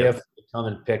 You have to come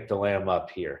and pick the lamb up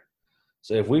here.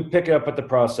 So if we pick it up at the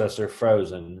processor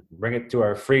frozen, bring it to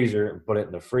our freezer and put it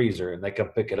in the freezer, and they come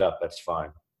pick it up, that's fine.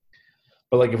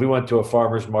 But like if we went to a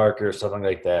farmer's market or something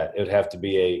like that, it would have to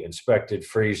be a inspected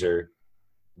freezer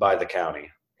by the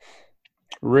county.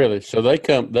 Really? So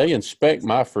they inspect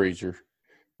my freezer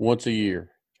once a year,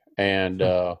 and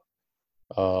I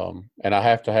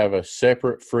have to have a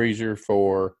separate freezer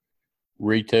for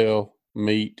retail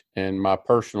meat and my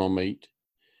personal meat.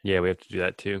 Yeah, we have to do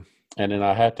that too. And then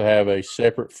I have to have a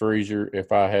separate freezer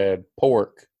if I had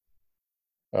pork.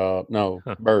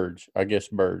 Birds. I guess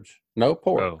birds. No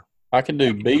pork. Oh. I can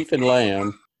do beef and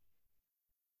lamb.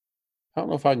 I don't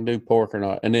know if I can do pork or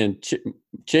not. And then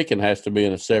chicken has to be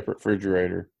in a separate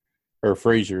refrigerator or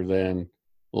freezer than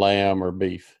lamb or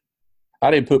beef. I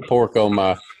didn't put pork on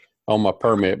my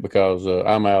permit because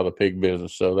I'm out of the pig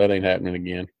business, so that ain't happening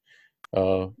again.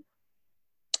 Uh,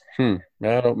 I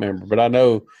don't remember, but I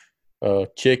know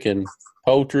chicken,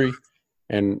 poultry,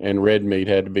 and red meat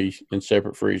had to be in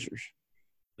separate freezers.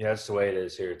 Yeah, that's the way it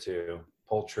is here too.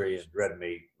 Poultry and red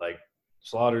meat, like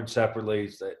slaughtered separately,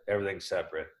 everything's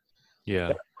separate. Yeah.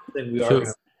 That's one thing we are So going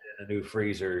to put in a new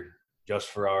freezer just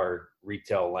for our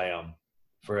retail lamb,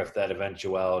 for if that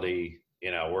eventuality,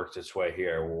 works its way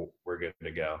here, we're good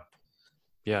to go.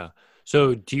 yeah.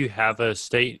 So do you have a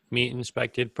state meat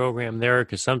inspected program there?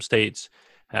 Because some states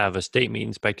have a state meat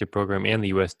inspected program and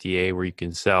the USDA where you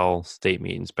can sell state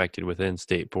meat inspected within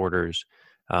state borders.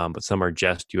 But some are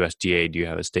just USDA. Do you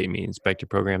have a state meat inspected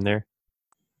program there?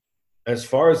 As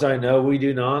far as I know, we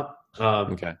do not.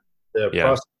 Okay. The Yeah.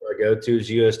 process I go to is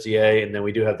USDA, and then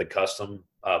we do have the custom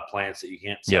plants that you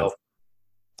can't Yeah. sell.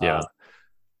 Yeah.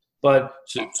 But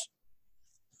So,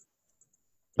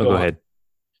 go ahead.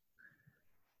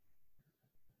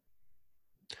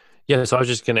 Yeah, so I was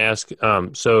just going to ask.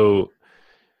 So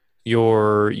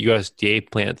your USDA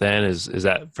plant then is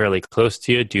that fairly close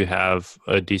to you? Do you have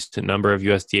a decent number of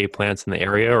USDA plants in the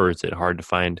area, or is it hard to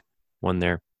find one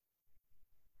there?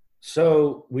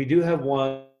 So we do have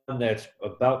one that's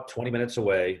about 20 minutes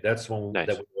away. That's one Nice.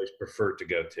 that we always prefer to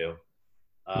go to.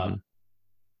 Hmm.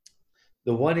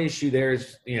 The one issue there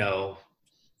is,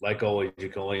 like always, you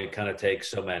can only kind of take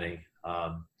so many.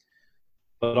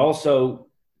 But also,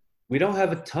 we don't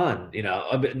have a ton.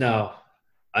 No,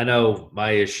 I know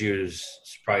my issue is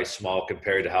probably small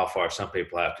compared to how far some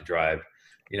people have to drive.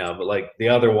 But like the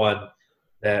other one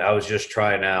that I was just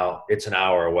trying out, it's an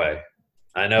hour away.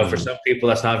 I know for Hmm. some people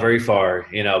that's not very far,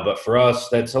 but for us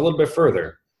that's a little bit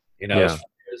further. As Yeah. far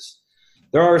as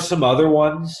there are some other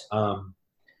ones.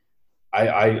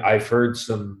 I've heard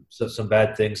some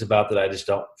bad things about that. I just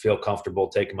don't feel comfortable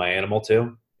taking my animal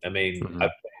to. I mean, Hmm.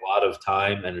 I've put a lot of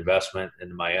time and investment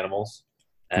into my animals,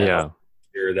 and I want Yeah. to make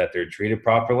sure that they're treated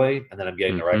properly, and then I'm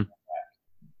getting the right,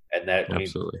 Hmm. and that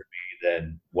means more to Absolutely. me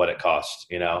than what it costs,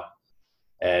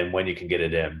 and when you can get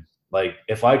it in. Like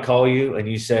if I call you and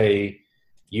you say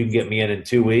you can get me in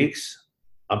 2 weeks,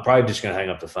 I'm probably just going to hang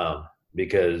up the phone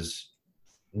because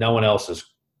no one else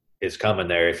is coming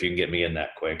there if you can get me in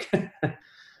that quick.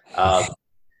 um,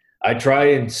 I try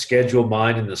and schedule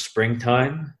mine in the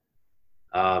springtime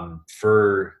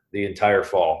for the entire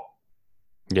fall.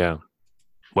 Yeah.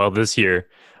 Well, this year,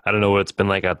 I don't know what it's been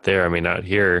like out there. I mean, out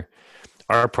here,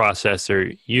 our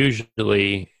processor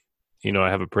usually, I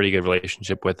have a pretty good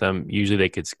relationship with them. Usually they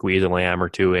could squeeze a lamb or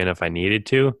two in if I needed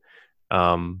to,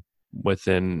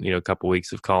 within, a couple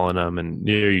weeks of calling them. And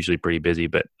they're usually pretty busy,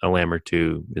 but a lamb or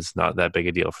two is not that big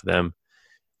a deal for them.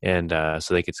 And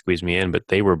so they could squeeze me in, but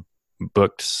they were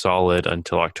booked solid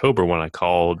until October when I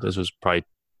called. This was probably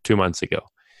 2 months ago.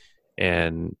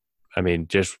 And I mean,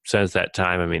 just since that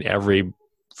time, I mean, every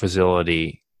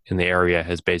facility in the area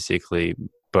has basically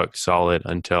booked solid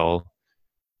until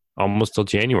almost till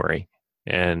January.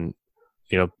 And,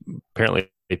 apparently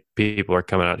people are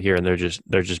coming out here and they're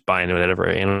just buying whatever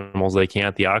animals they can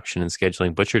at the auction and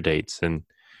scheduling butcher dates. And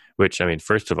which, I mean,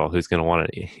 first of all, who's going to want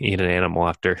to eat an animal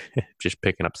after just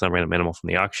picking up some random animal from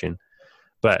the auction?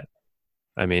 But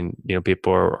I mean,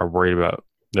 people are worried about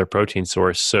their protein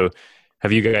source. So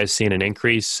have you guys seen an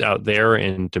increase out there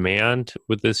in demand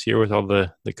with this year with all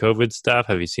the COVID stuff?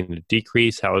 Have you seen a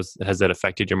decrease? Has that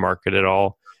affected your market at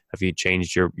all? Have you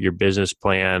changed your business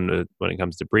plan when it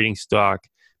comes to breeding stock?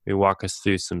 Maybe walk us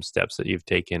through some steps that you've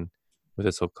taken with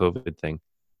this whole COVID thing.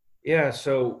 Yeah.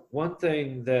 So one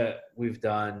thing that we've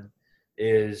done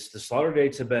is the slaughter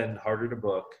dates have been harder to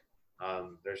book.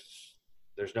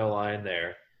 There's no lying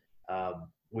there.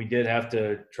 We did have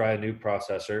to try a new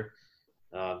processor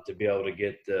to be able to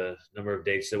get the number of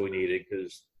dates that we needed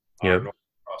because our Yep. normal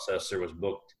processor was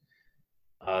booked.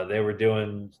 They were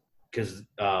doing because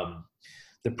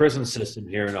the prison system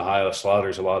here in Ohio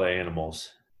slaughters a lot of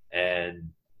animals, and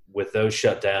with those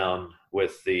shut down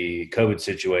with the COVID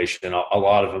situation, a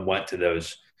lot of them went to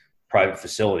those private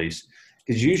facilities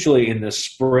because usually in the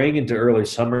spring into early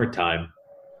summertime,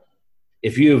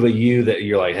 if you have a ewe that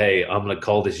you're like, hey, I'm going to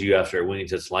call this ewe after it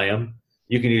weans its lamb,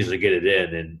 you can usually get it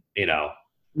in and,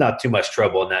 not too much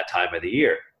trouble in that time of the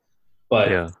year.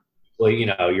 But, Yeah. well,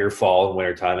 your fall and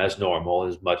winter time as normal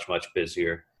is much, much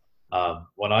busier.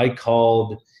 When I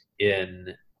called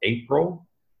in April,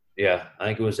 I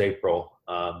think it was April,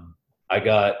 I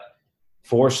got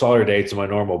 4 slaughter dates in my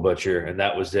normal butcher, and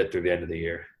that was it through the end of the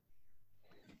year.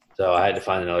 So I had to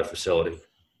find another facility.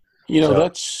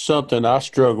 That's something I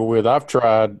struggle with. I've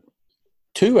tried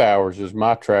 2 hours as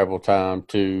my travel time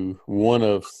to one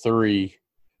of 3.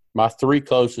 My 3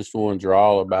 closest ones are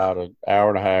all about an hour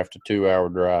and a half to 2 hour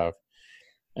drive.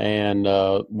 And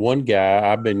one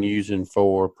guy I've been using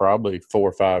for probably 4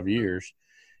 or 5 years.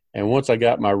 And once I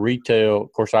got my retail,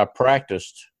 of course, I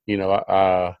practiced,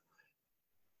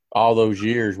 all those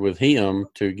years with him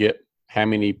to get how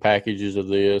many packages of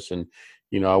this. And,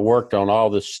 I worked on all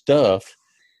this stuff.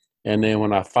 And then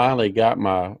when I finally got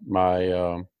my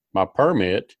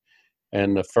permit,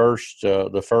 and the first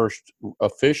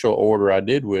official order I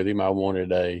did with him, I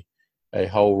wanted a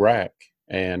whole rack.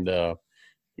 And I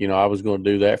was going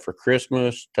to do that for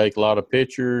Christmas, take a lot of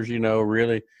pictures,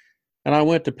 really. And I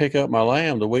went to pick up my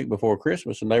lamb the week before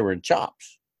Christmas, and they were in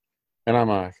chops. And I'm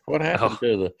like, what happened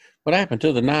Oh,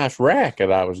 to the nice rack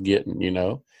that I was getting,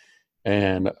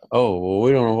 And well,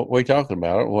 we don't know what we're talking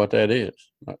about. I don't know what that is.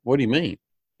 Like, what do you mean?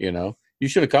 You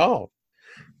should have called.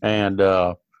 And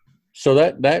so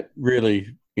that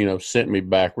really, sent me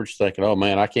backwards, thinking, oh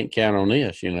man, I can't count on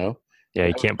this. yeah,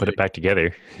 you can't put it back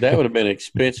together. That would have been an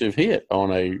expensive hit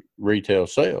on a retail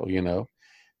sale. Yeah.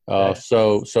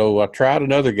 So I tried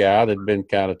another guy that'd been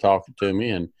kind of talking to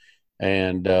me,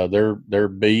 and they're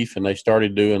beef, and they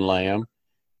started doing lamb,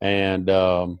 and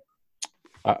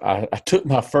I took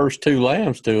my first two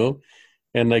lambs to them,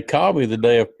 and they called me the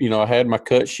day of, I had my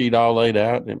cut sheet all laid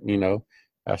out, and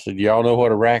I said, y'all know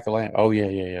what a rack of lamb? Oh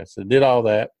yeah. So I did all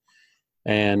that,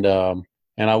 and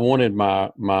I wanted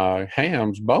my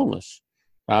hams boneless.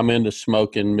 I'm into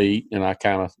smoking meat, and I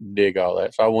kind of dig all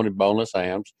that, so I wanted boneless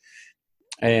hams.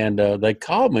 And they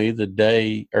called me the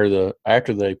day or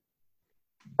after they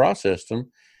processed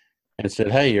them and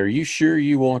said, "Hey, are you sure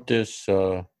you want these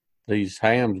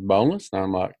hams boneless?" And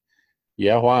I'm like,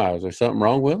 "Yeah, why? Is there something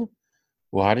wrong with them?"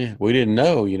 Well, we didn't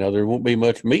know. There won't be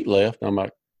much meat left. And I'm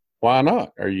like, "Why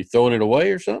not? Are you throwing it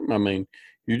away or something? I mean,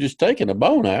 you're just taking the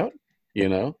bone out, you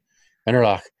know?" And they're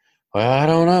like, "Well, I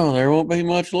don't know. There won't be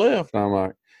much left." And I'm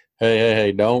like,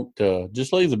 "Hey, don't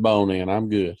just leave the bone in. I'm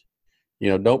good.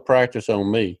 Don't practice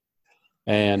on me."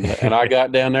 And I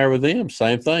got down there with them.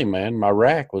 Same thing, man. My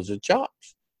rack was at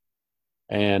chops,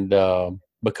 and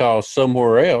because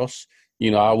somewhere else,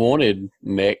 I wanted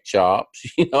neck chops,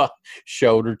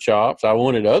 shoulder chops. I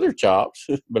wanted other chops,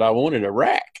 but I wanted a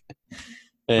rack,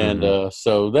 and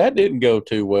so that didn't go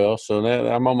too well. So now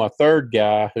I'm on my third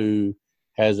guy who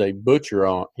has a butcher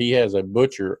on. He has a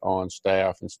butcher on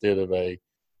staff instead of a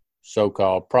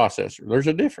so-called processor. There's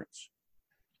a difference.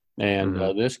 And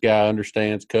this guy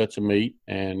understands cuts of meat,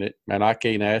 and I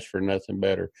can't ask for nothing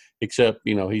better, except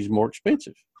he's more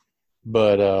expensive.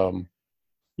 But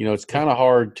it's kind of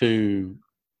hard to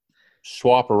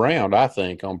swap around, I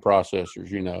think, on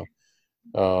processors.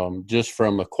 Just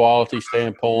from a quality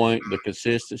standpoint, the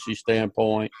consistency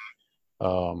standpoint,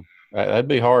 that'd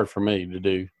be hard for me to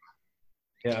do.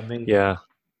 Yeah, I mean, Yeah,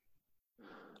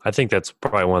 I think that's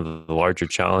probably one of the larger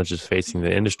challenges facing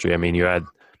the industry. I mean,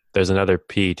 there's another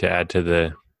P to add to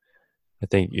the. I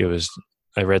think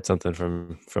I read something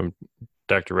from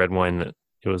Dr. Redwine that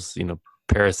it was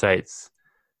parasites,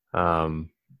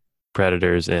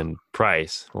 predators, and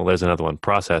price. Well, there's another one,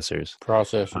 processors.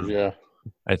 Processors, yeah.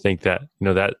 I think that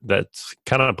that's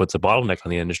kind of puts a bottleneck on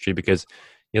the industry, because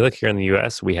you look here in the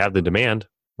U.S., we have the demand,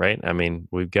 right? I mean,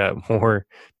 we've got more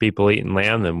people eating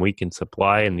lamb than we can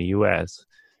supply in the U.S.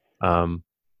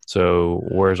 So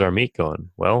where's our meat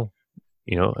going? Well,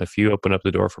 if you open up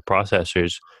the door for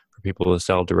processors, for people to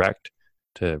sell direct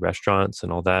to restaurants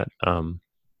and all that,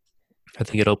 I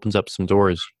think it opens up some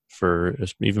doors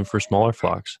even for smaller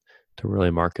flocks to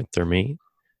really market their meat.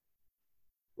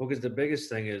 well, because the biggest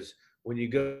thing is when you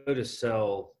go to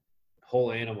sell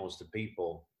whole animals to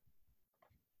people,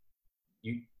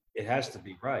 it has to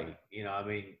be right. I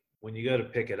mean, when you go to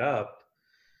pick it up,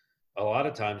 a lot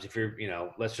of times if you're,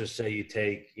 let's just say you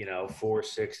take, 4,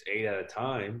 6, 8 at a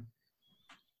time,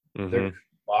 they're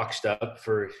boxed up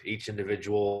for each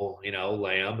individual,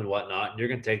 lamb and whatnot, and you're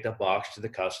going to take that box to the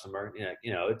customer.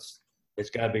 It's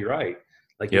got to be right.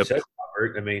 Like you said,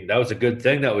 Robert, I mean, that was a good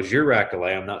thing. That was your rack of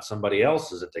lamb, not somebody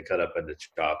else's that they cut up into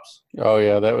chops. Oh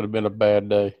yeah, that would have been a bad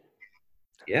day.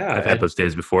 Yeah, I've had those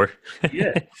days before.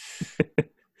 Yeah.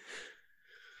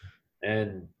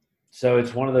 And so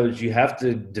it's one of those, you have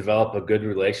to develop a good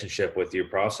relationship with your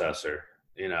processor,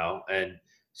 and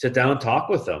sit down and talk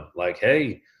with them. Like,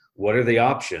 hey, what are the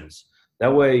options?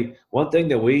 That way, one thing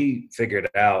that we figured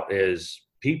out is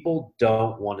people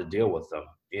don't want to deal with them.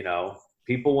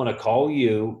 People want to call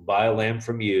you, buy a lamb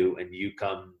from you, and you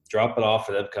come drop it off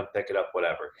for them, come pick it up,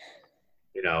 whatever.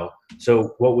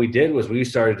 So what we did was we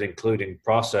started including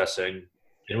processing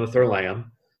in with our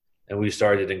lamb. And we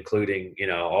started including,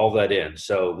 all that in.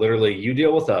 So literally you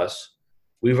deal with us.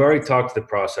 We've already talked to the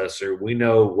processor. We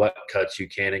know what cuts you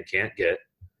can and can't get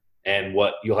and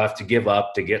what you'll have to give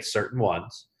up to get certain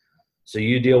ones. So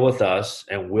you deal with us,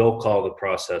 and we'll call the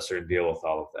processor and deal with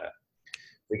all of that.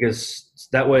 Because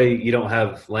that way you don't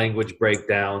have language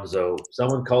breakdowns. So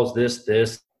someone calls this,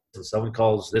 and someone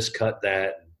calls this cut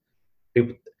that.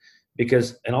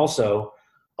 Because, and also,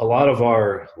 a lot of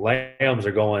our lambs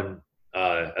are going,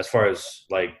 as far as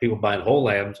like people buying whole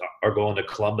lambs, are going to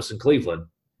Columbus and Cleveland.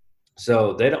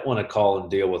 So they don't want to call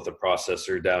and deal with the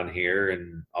processor down here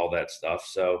and all that stuff.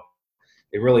 So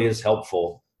it really is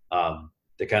helpful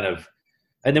to kind of,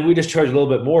 and then we just charge a little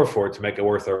bit more for it to make it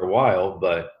worth our while.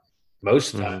 But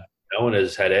most of the time, no one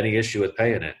has had any issue with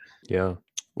paying it. Yeah.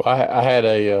 Well, I had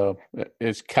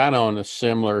it's kind of on a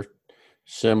similar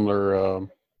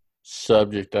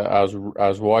subject. I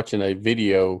was watching a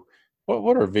video.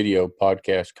 What are video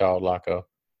podcasts called? Like a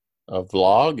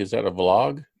vlog? Is that a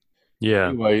vlog? Yeah.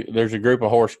 Anyway, there's a group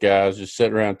of horse guys just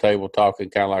sitting around a table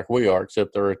talking, kind of like we are,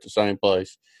 except they're at the same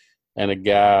place. And a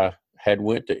guy had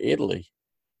went to Italy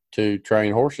to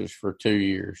train horses for 2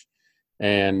 years,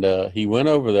 and he went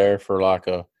over there for like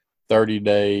a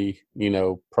 30-day,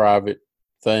 private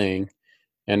thing.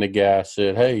 And the guy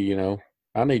said, "Hey,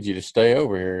 I need you to stay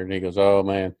over here." And he goes, "Oh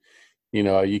man,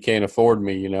 you can't afford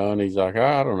me, And he's like,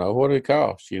 "I don't know, what did it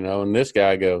cost?" And this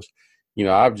guy goes,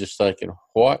 I'm just thinking,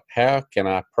 how can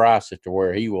I price it to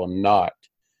where he will not,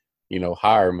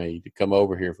 hire me to come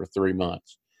over here for 3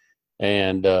 months?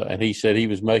 And he said he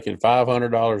was making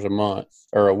 $500 a month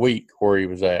or a week where he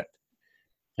was at.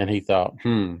 And he thought,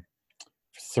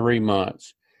 3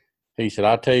 months. He said,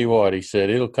 "I'll tell you what," he said,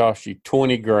 "it'll cost you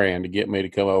 $20,000 to get me to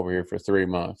come over here for 3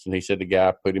 months." And he said the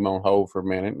guy put him on hold for a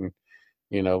minute and,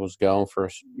 was gone for,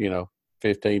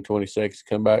 15, 20 seconds,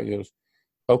 come back. He goes,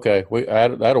 "Okay,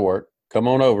 that'll work. Come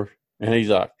on over." And he's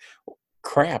like,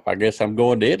 "Crap, I guess I'm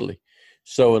going to Italy."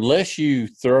 So unless you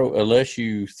throw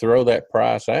that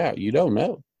price out, you don't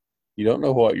know. You don't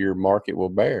know what your market will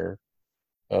bear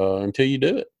until you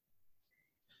do it.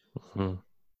 Mm-hmm.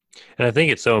 And I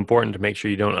think it's so important to make sure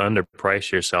you don't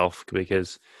underprice yourself,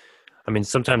 because,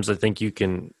 sometimes I think you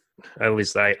can, at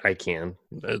least I can.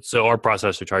 So our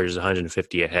processor charges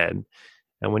 $150 a head.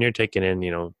 And when you're taking in,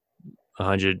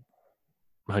 100,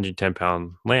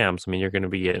 110-pound lambs, you're going to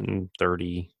be getting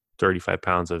 30, 35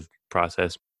 pounds of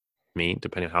processed meat,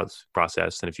 depending on how it's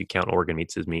processed. And if you count organ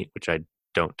meats as meat, which I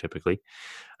don't typically,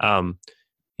 so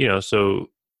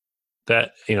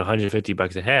that,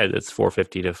 $150 a head, that's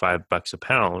 $4.50 to $5 a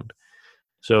pound.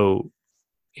 So,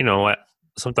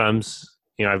 sometimes,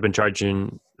 I've been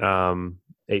charging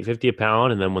 $8.50 a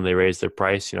pound, and then when they raise their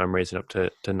price, I'm raising up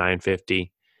to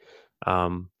 $9.50.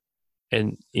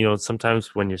 And,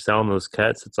 sometimes when you're selling those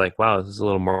cuts, it's like, wow, this is a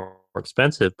little more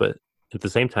expensive, but at the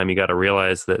same time, you got to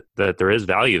realize that there is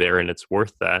value there and it's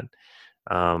worth that.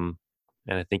 And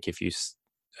I think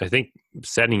I think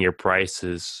setting your price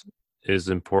is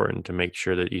important to make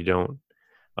sure that you don't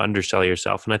undersell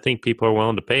yourself. And I think people are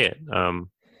willing to pay it.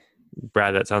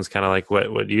 Brad, that sounds kind of like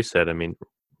what you said.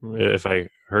 If I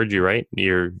heard you right,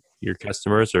 your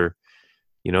customers are,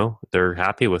 they're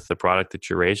happy with the product that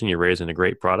you're raising. You're raising a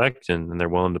great product, and they're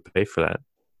willing to pay for that.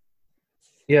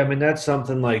 Yeah, that's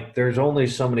something like there's only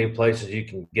so many places you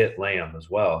can get lamb as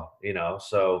well,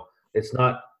 so it's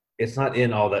not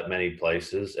in all that many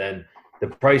places, and the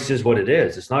price is what it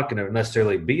is. It's not going to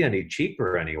necessarily be any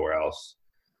cheaper anywhere else.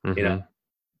 Mm-hmm.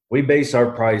 We base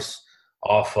our price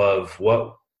off of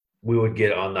what we would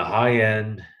get on the high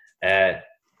end at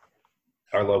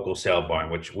our local sale barn,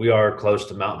 which we are close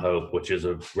to Mount Hope, which is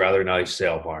a rather nice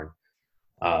sale barn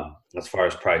as far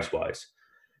as price wise.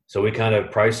 So we kind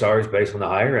of price ours based on the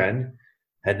higher end,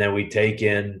 and then we take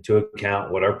into account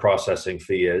what our processing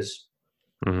fee is.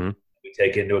 Mm-hmm. We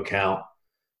take into account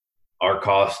our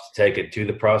cost to take it to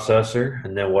the processor,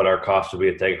 and then what our cost would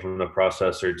be to take it from the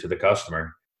processor to the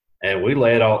customer. And we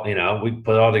lay it all, we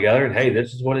put it all together, and hey,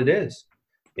 this is what it is.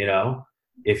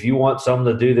 If you want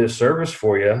someone to do this service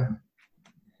for you,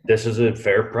 this is a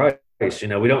fair price. We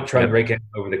don't try to rake it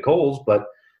over the coals, but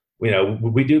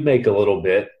we do make a little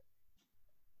bit.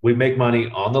 We make money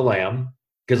on the lamb,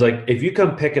 because like if you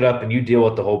come pick it up and you deal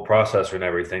with the whole processor and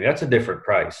everything, that's a different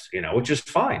price, which is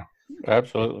fine.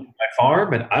 Absolutely. My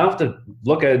farm, and I don't have to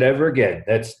look at it ever again.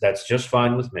 That's just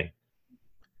fine with me.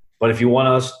 But if you want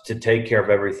us to take care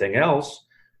of everything else,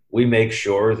 we make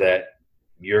sure that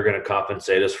you're going to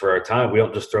compensate us for our time. We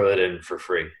don't just throw that in for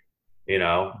free,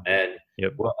 And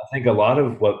well, I think a lot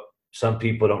of what some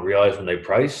people don't realize when they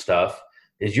price stuff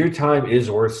is your time is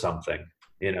worth something.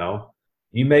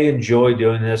 You may enjoy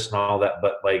doing this and all that,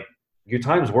 but like your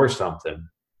time's worth something,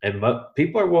 and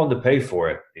people are willing to pay for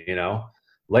it.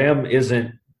 Lamb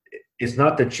it's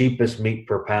not the cheapest meat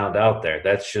per pound out there.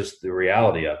 That's just the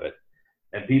reality of it.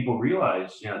 and people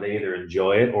realize, they either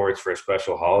enjoy it or it's for a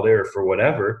special holiday or for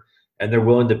whatever, and they're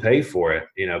willing to pay for it.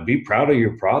 Be proud of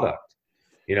your product.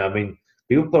 I mean,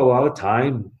 people put a lot of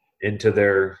time into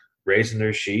their raising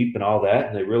their sheep and all that,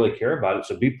 and they really care about it.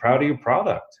 So be proud of your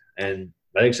product. And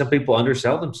I think some people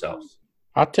undersell themselves.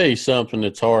 I'll tell you something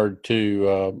that's hard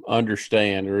to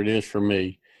understand, or it is for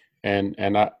me, and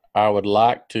I would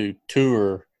like to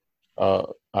tour,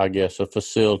 I guess, a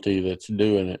facility that's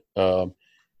doing it.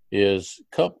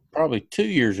 Probably 2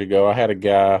 years ago, I had a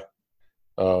guy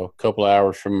a couple of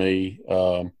hours from me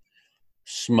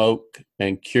smoke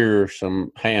and cure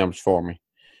some hams for me,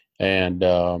 and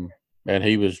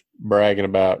he was bragging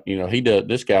about,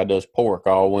 this guy does pork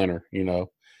all winter,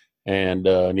 and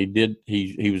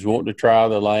he was wanting to try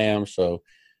the lamb. So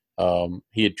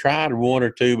he had tried one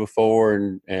or two before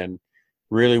and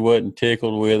really wasn't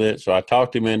tickled with it. So I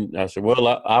talked him in. I said,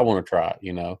 well, I want to try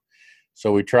it,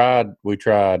 So we tried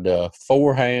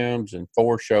 4 hams and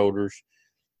 4 shoulders,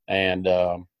 and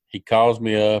he calls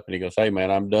me up and he goes, hey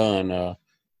man, I'm done.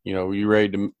 You ready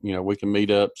to, we can meet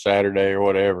up Saturday or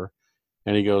whatever.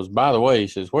 And he goes, by the way, he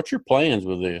says, what's your plans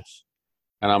with this?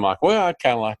 And I'm like, well, I'd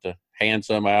kind of like to hand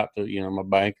some out to, my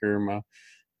banker, my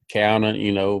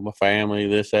accountant, my family,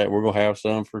 this, that. We're going to have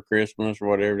some for Christmas or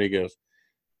whatever. And he goes,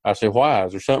 I said, why?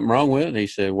 Is there something wrong with it? And he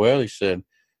said, well,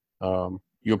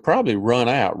 you'll probably run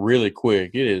out really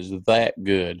quick. It is that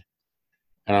good.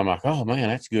 And I'm like, oh man,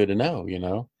 that's good to know,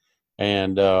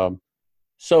 And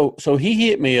so he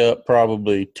hit me up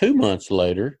probably 2 months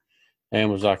later and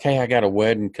was like, hey, I got a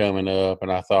wedding coming up.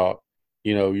 And I thought,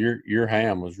 your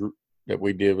ham that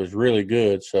we did was really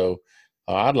good. So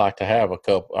I'd like to have a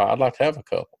couple.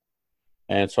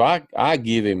 And so I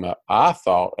give him I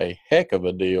thought a heck of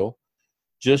a deal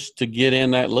just to get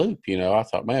in that loop. I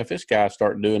thought, man, if this guy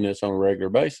started doing this on a regular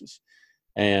basis,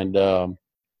 and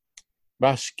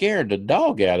I scared the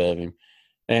dog out of him.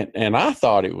 And I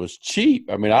thought it was cheap.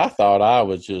 I mean, I thought I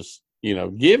was just,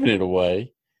 giving it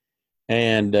away.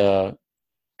 And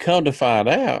come to find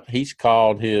out, he's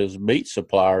called his meat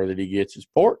supplier that he gets his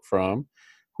pork from,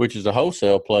 which is a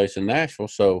wholesale place in Nashville.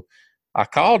 So I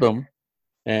called them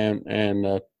and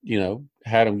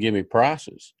had them give me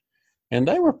prices. And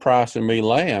they were pricing me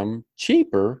lamb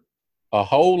cheaper, a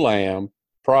whole lamb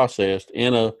processed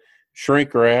in a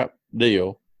shrink wrap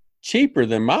deal, cheaper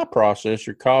than my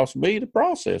processor cost me to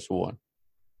process one.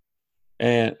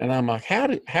 And I'm like, how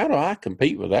do I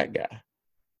compete with that guy?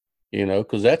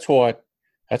 Because that's what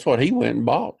he went and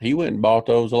bought. He went and bought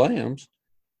those lambs,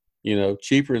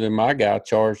 cheaper than my guy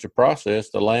charged to process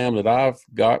the lamb that I've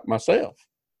got myself.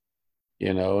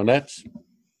 And that's,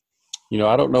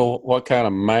 I don't know what kind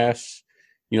of mass,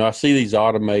 I see these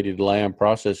automated lamb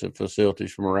processing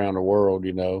facilities from around the world,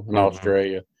 in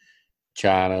Australia,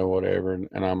 China, whatever.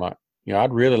 And I'm like,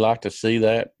 I'd really like to see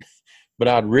that, but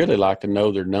I'd really like to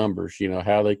know their numbers,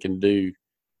 how they can do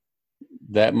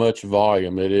that much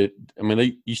volume.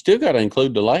 You still got to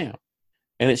include the lamb,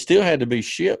 and it still had to be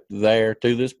shipped there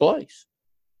to this place.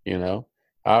 I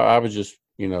was just,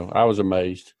 I was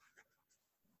amazed.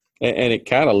 And it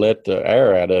kind of let the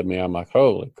air out of me. I'm like,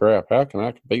 holy crap, how can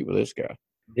I compete with this guy?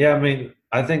 Yeah,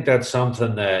 I think that's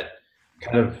something that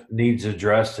kind of needs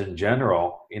addressed in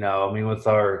general. With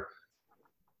our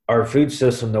food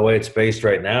system, the way it's based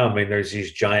right now, there's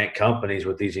these giant companies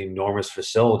with these enormous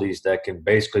facilities that can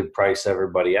basically price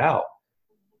everybody out,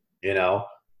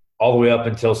 all the way up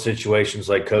until situations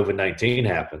like COVID-19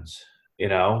 happens,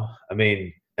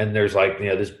 and there's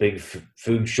this big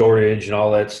food shortage and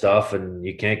all that stuff, and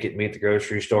you can't get meat at the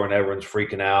grocery store, and everyone's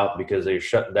freaking out because they're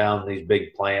shutting down these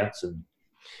big plants. And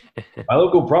my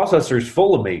local processor is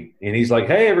full of meat, and he's like,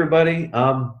 hey, everybody,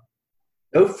 no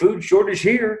food shortage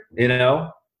here,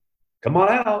 come on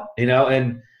out,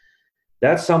 and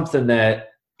that's something that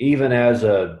even as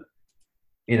a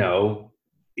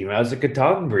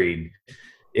Katahdin breed,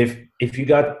 if you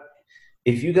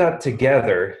got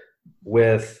together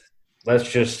with,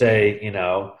 let's just say,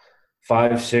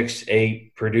 5, 6,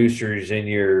 8 producers in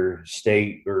your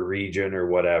state or region or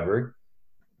whatever,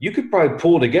 you could probably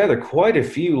pull together quite a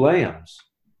few lambs,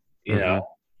 and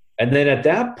then at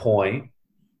that point,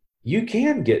 you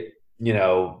can get,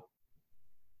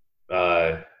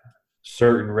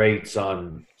 certain rates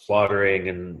on slaughtering,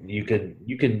 and you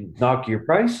can knock your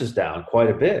prices down quite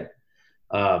a bit.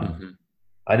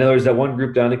 I know there's that one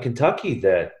group down in Kentucky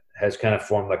that has kind of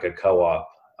formed like a co-op.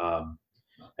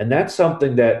 And that's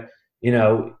something that,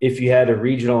 if you had a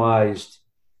regionalized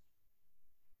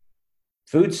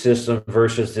food system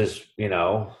versus this,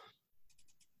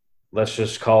 let's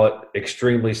just call it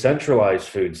extremely centralized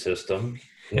food system,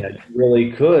 you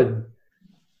really could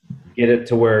get it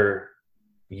to where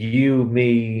you,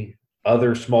 me,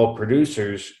 other small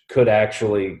producers could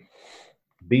actually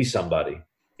be somebody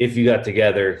if you got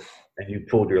together and you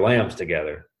pulled your lambs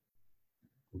together.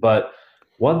 But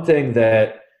one thing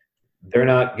that they're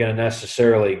not going to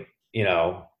necessarily,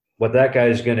 what that guy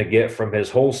is going to get from his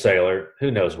wholesaler, who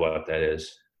knows what that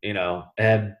is,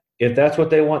 and if that's what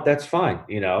they want, that's fine.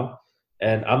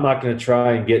 And I'm not going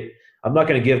to I'm not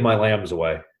going to give my lambs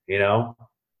away,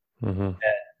 Mm-hmm.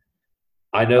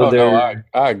 I know Oh no, I they're,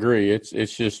 I agree. It's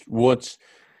just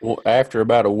after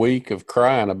about a week of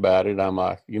crying about it, I'm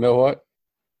like, you know what?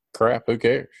 Crap, who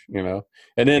cares? And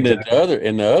then exactly.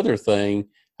 the other thing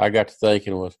I got to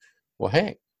thinking was, well,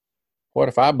 heck, what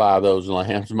if I buy those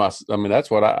lambs? I mean,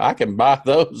 that's what I can buy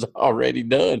those already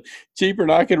done cheaper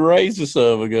than I can raise the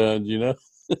son of a gun.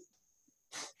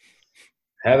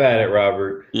 Have at it,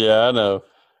 Robert. Yeah, I know.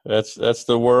 That's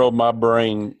the world my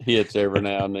brain hits every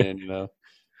now and then.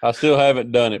 I still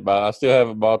haven't done it, but I still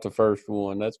haven't bought the first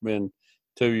one. That's been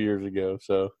 2 years ago.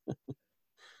 So,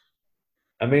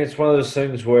 I mean, it's one of those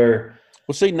things where,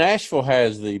 well, see, Nashville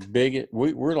has the biggest.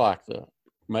 We're like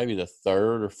maybe the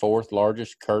third or fourth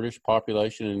largest Kurdish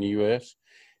population in the U.S.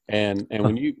 And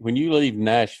when you leave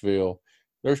Nashville,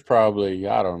 there's probably,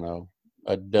 I don't know,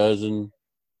 a dozen.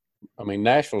 I mean,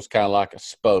 Nashville's kind of like a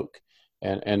spoke,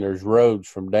 and there's roads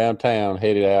from downtown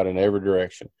headed out in every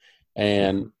direction,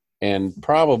 and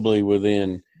probably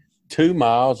within 2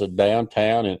 miles of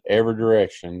downtown in every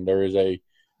direction, there is a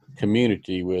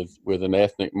community with an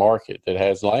ethnic market that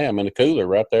has lamb in a cooler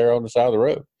right there on the side of the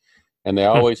road, and they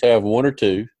Hmm. always have one or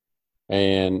two,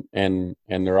 and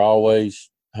they're always,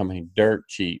 I mean, dirt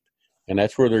cheap, and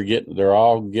that's where they're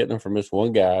all getting them from this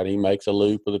one guy, and he makes a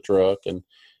loop of the truck,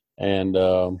 and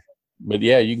but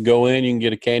yeah, you can go in, you can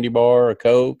get a candy bar, a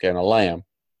Coke, and a lamb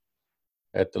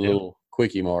at the yeah. little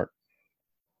quickie mart.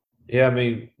 Yeah, I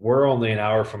mean, we're only an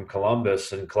hour from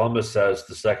Columbus, and Columbus has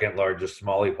the second largest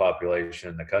Somali population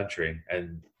in the country.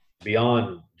 And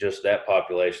beyond just that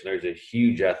population, there's a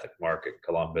huge ethnic market in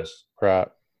Columbus. Right.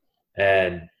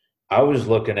 And I was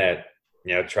looking at,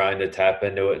 trying to tap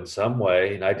into it in some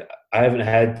way, and I haven't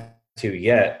had to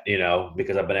yet,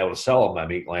 because I've been able to sell all my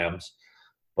meat lambs.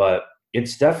 But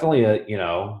it's definitely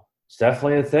it's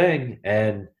definitely a thing.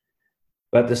 And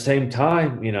but at the same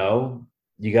time,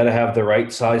 you got to have the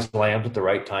right size lambs at the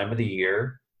right time of the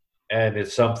year. And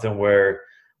it's something where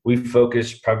we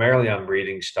focus primarily on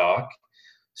breeding stock.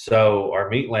 So our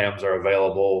meat lambs are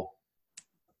available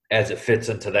as it fits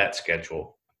into that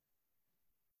schedule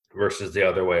versus the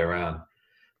other way around.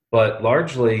 But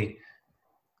largely,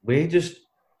 we just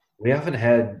we haven't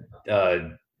had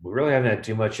we really haven't had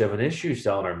too much of an issue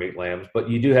selling our meat lambs. But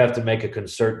you do have to make a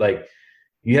concern, like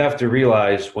you have to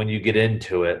realize when you get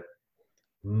into it,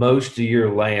 most of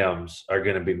your lambs are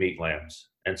going to be meat lambs.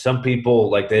 And some people,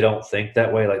 like, they don't think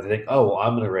that way. Like, they think, oh, well,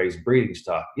 I'm going to raise breeding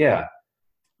stock. Yeah,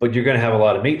 but you're going to have a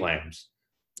lot of meat lambs,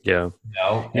 Yeah. and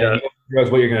Yeah. you don't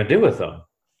realize what you're going to do with them.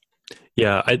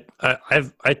 Yeah.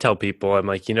 I tell people, I'm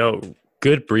like,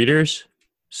 good breeders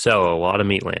sell a lot of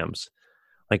meat lambs.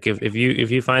 Like if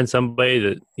you find somebody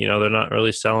that, they're not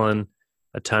really selling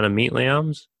a ton of meat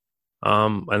lambs,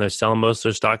 and they're selling most of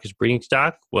their stock as breeding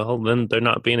stock, well, then they're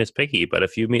not being as picky. But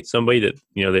if you meet somebody that,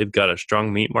 they've got a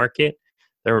strong meat market,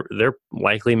 they're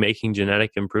likely making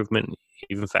genetic improvement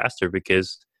even faster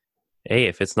because, hey,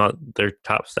 if it's not their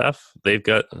top stuff, they've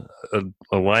got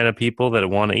a line of people that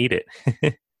want to eat it.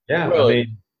 Yeah, I Well,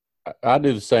 mean, I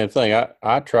do the same thing.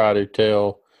 I try to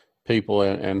tell people,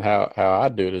 and how I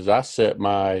do it is I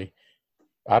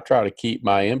try to keep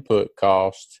my input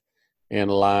costs in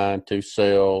line to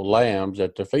sell lambs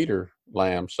at the feeder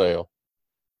lamb sale.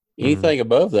 Hmm. Anything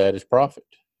above that is profit.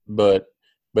 But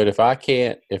if I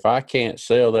can't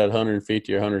sell that $150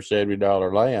 or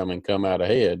 $170 lamb and come out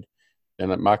ahead,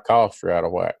 then my costs are out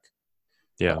of whack.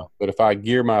 Yeah. But if I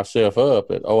gear myself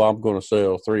up at, I'm going to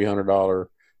sell $300,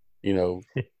 you know,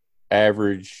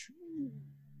 average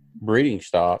breeding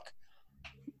stock,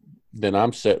 then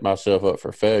I'm setting myself up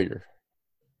for failure.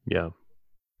 Yeah.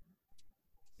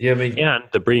 yeah, I mean, And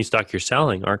the breeding stock you're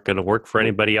selling aren't going to work for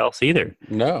anybody else either.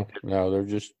 No, they're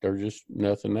just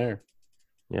nothing there.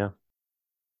 Yeah.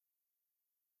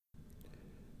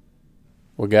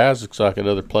 Well, guys, looks like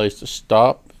another place to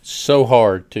stop. It's so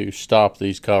hard to stop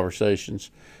these conversations.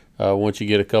 Once you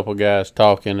get a couple guys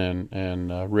talking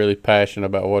and really passionate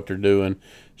about what they're doing,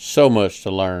 so much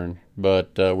to learn.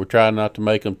 But we're trying not to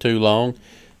make them too long.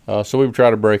 So we try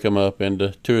to break them up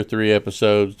into 2 or 3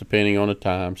 episodes, depending on the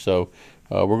time. So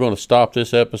we're going to stop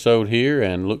this episode here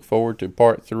and look forward to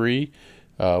part 3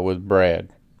 with Brad.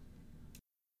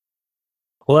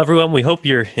 Well, everyone, we hope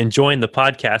you're enjoying the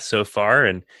podcast so far,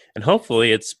 and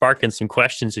hopefully it's sparking some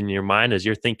questions in your mind as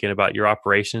you're thinking about your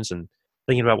operations and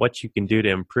thinking about what you can do to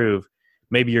improve.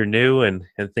 Maybe you're new and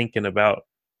thinking about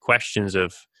questions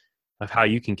of how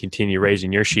you can continue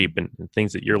raising your sheep and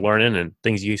things that you're learning and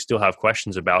things you still have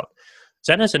questions about.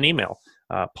 Send us an email,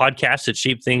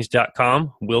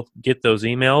 podcast@sheepthings.com. We'll get those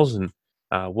emails, and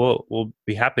we'll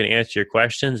be happy to answer your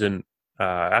questions. And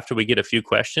after we get a few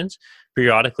questions,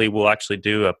 periodically we'll actually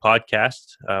do a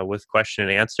podcast with question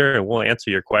and answer, and we'll answer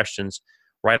your questions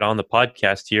right on the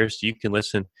podcast here, so you can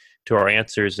listen to our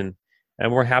answers. And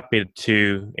we're happy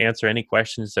to answer any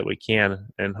questions that we can.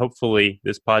 And hopefully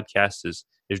this podcast is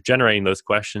generating those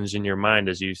questions in your mind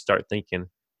as you start thinking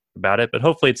about it. But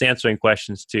hopefully it's answering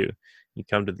questions too. You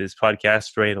come to this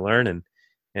podcast ready to learn, and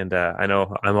I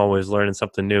know I'm always learning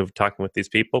something new talking with these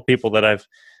people that I've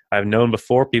known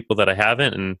before, people that I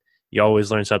haven't, and you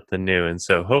always learn something new. And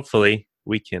so hopefully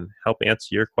we can help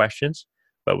answer your questions,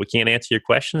 but we can't answer your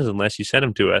questions unless you send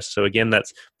them to us. So again,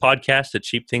 that's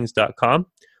podcast@sheepthings.com,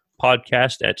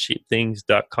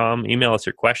 podcast@sheepthings.com. Email us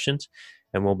your questions,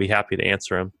 and we'll be happy to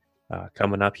answer them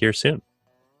coming up here soon.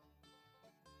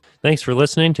 Thanks for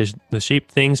listening to the Sheep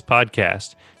Things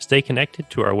podcast. Stay connected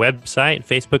to our website,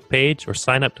 Facebook page, or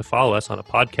sign up to follow us on a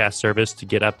podcast service to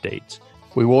get updates.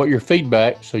 We want your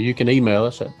feedback, so you can email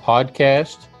us at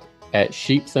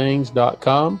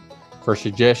podcast@sheepthings.com for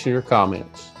suggestions or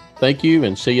comments. Thank you,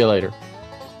 and see you later.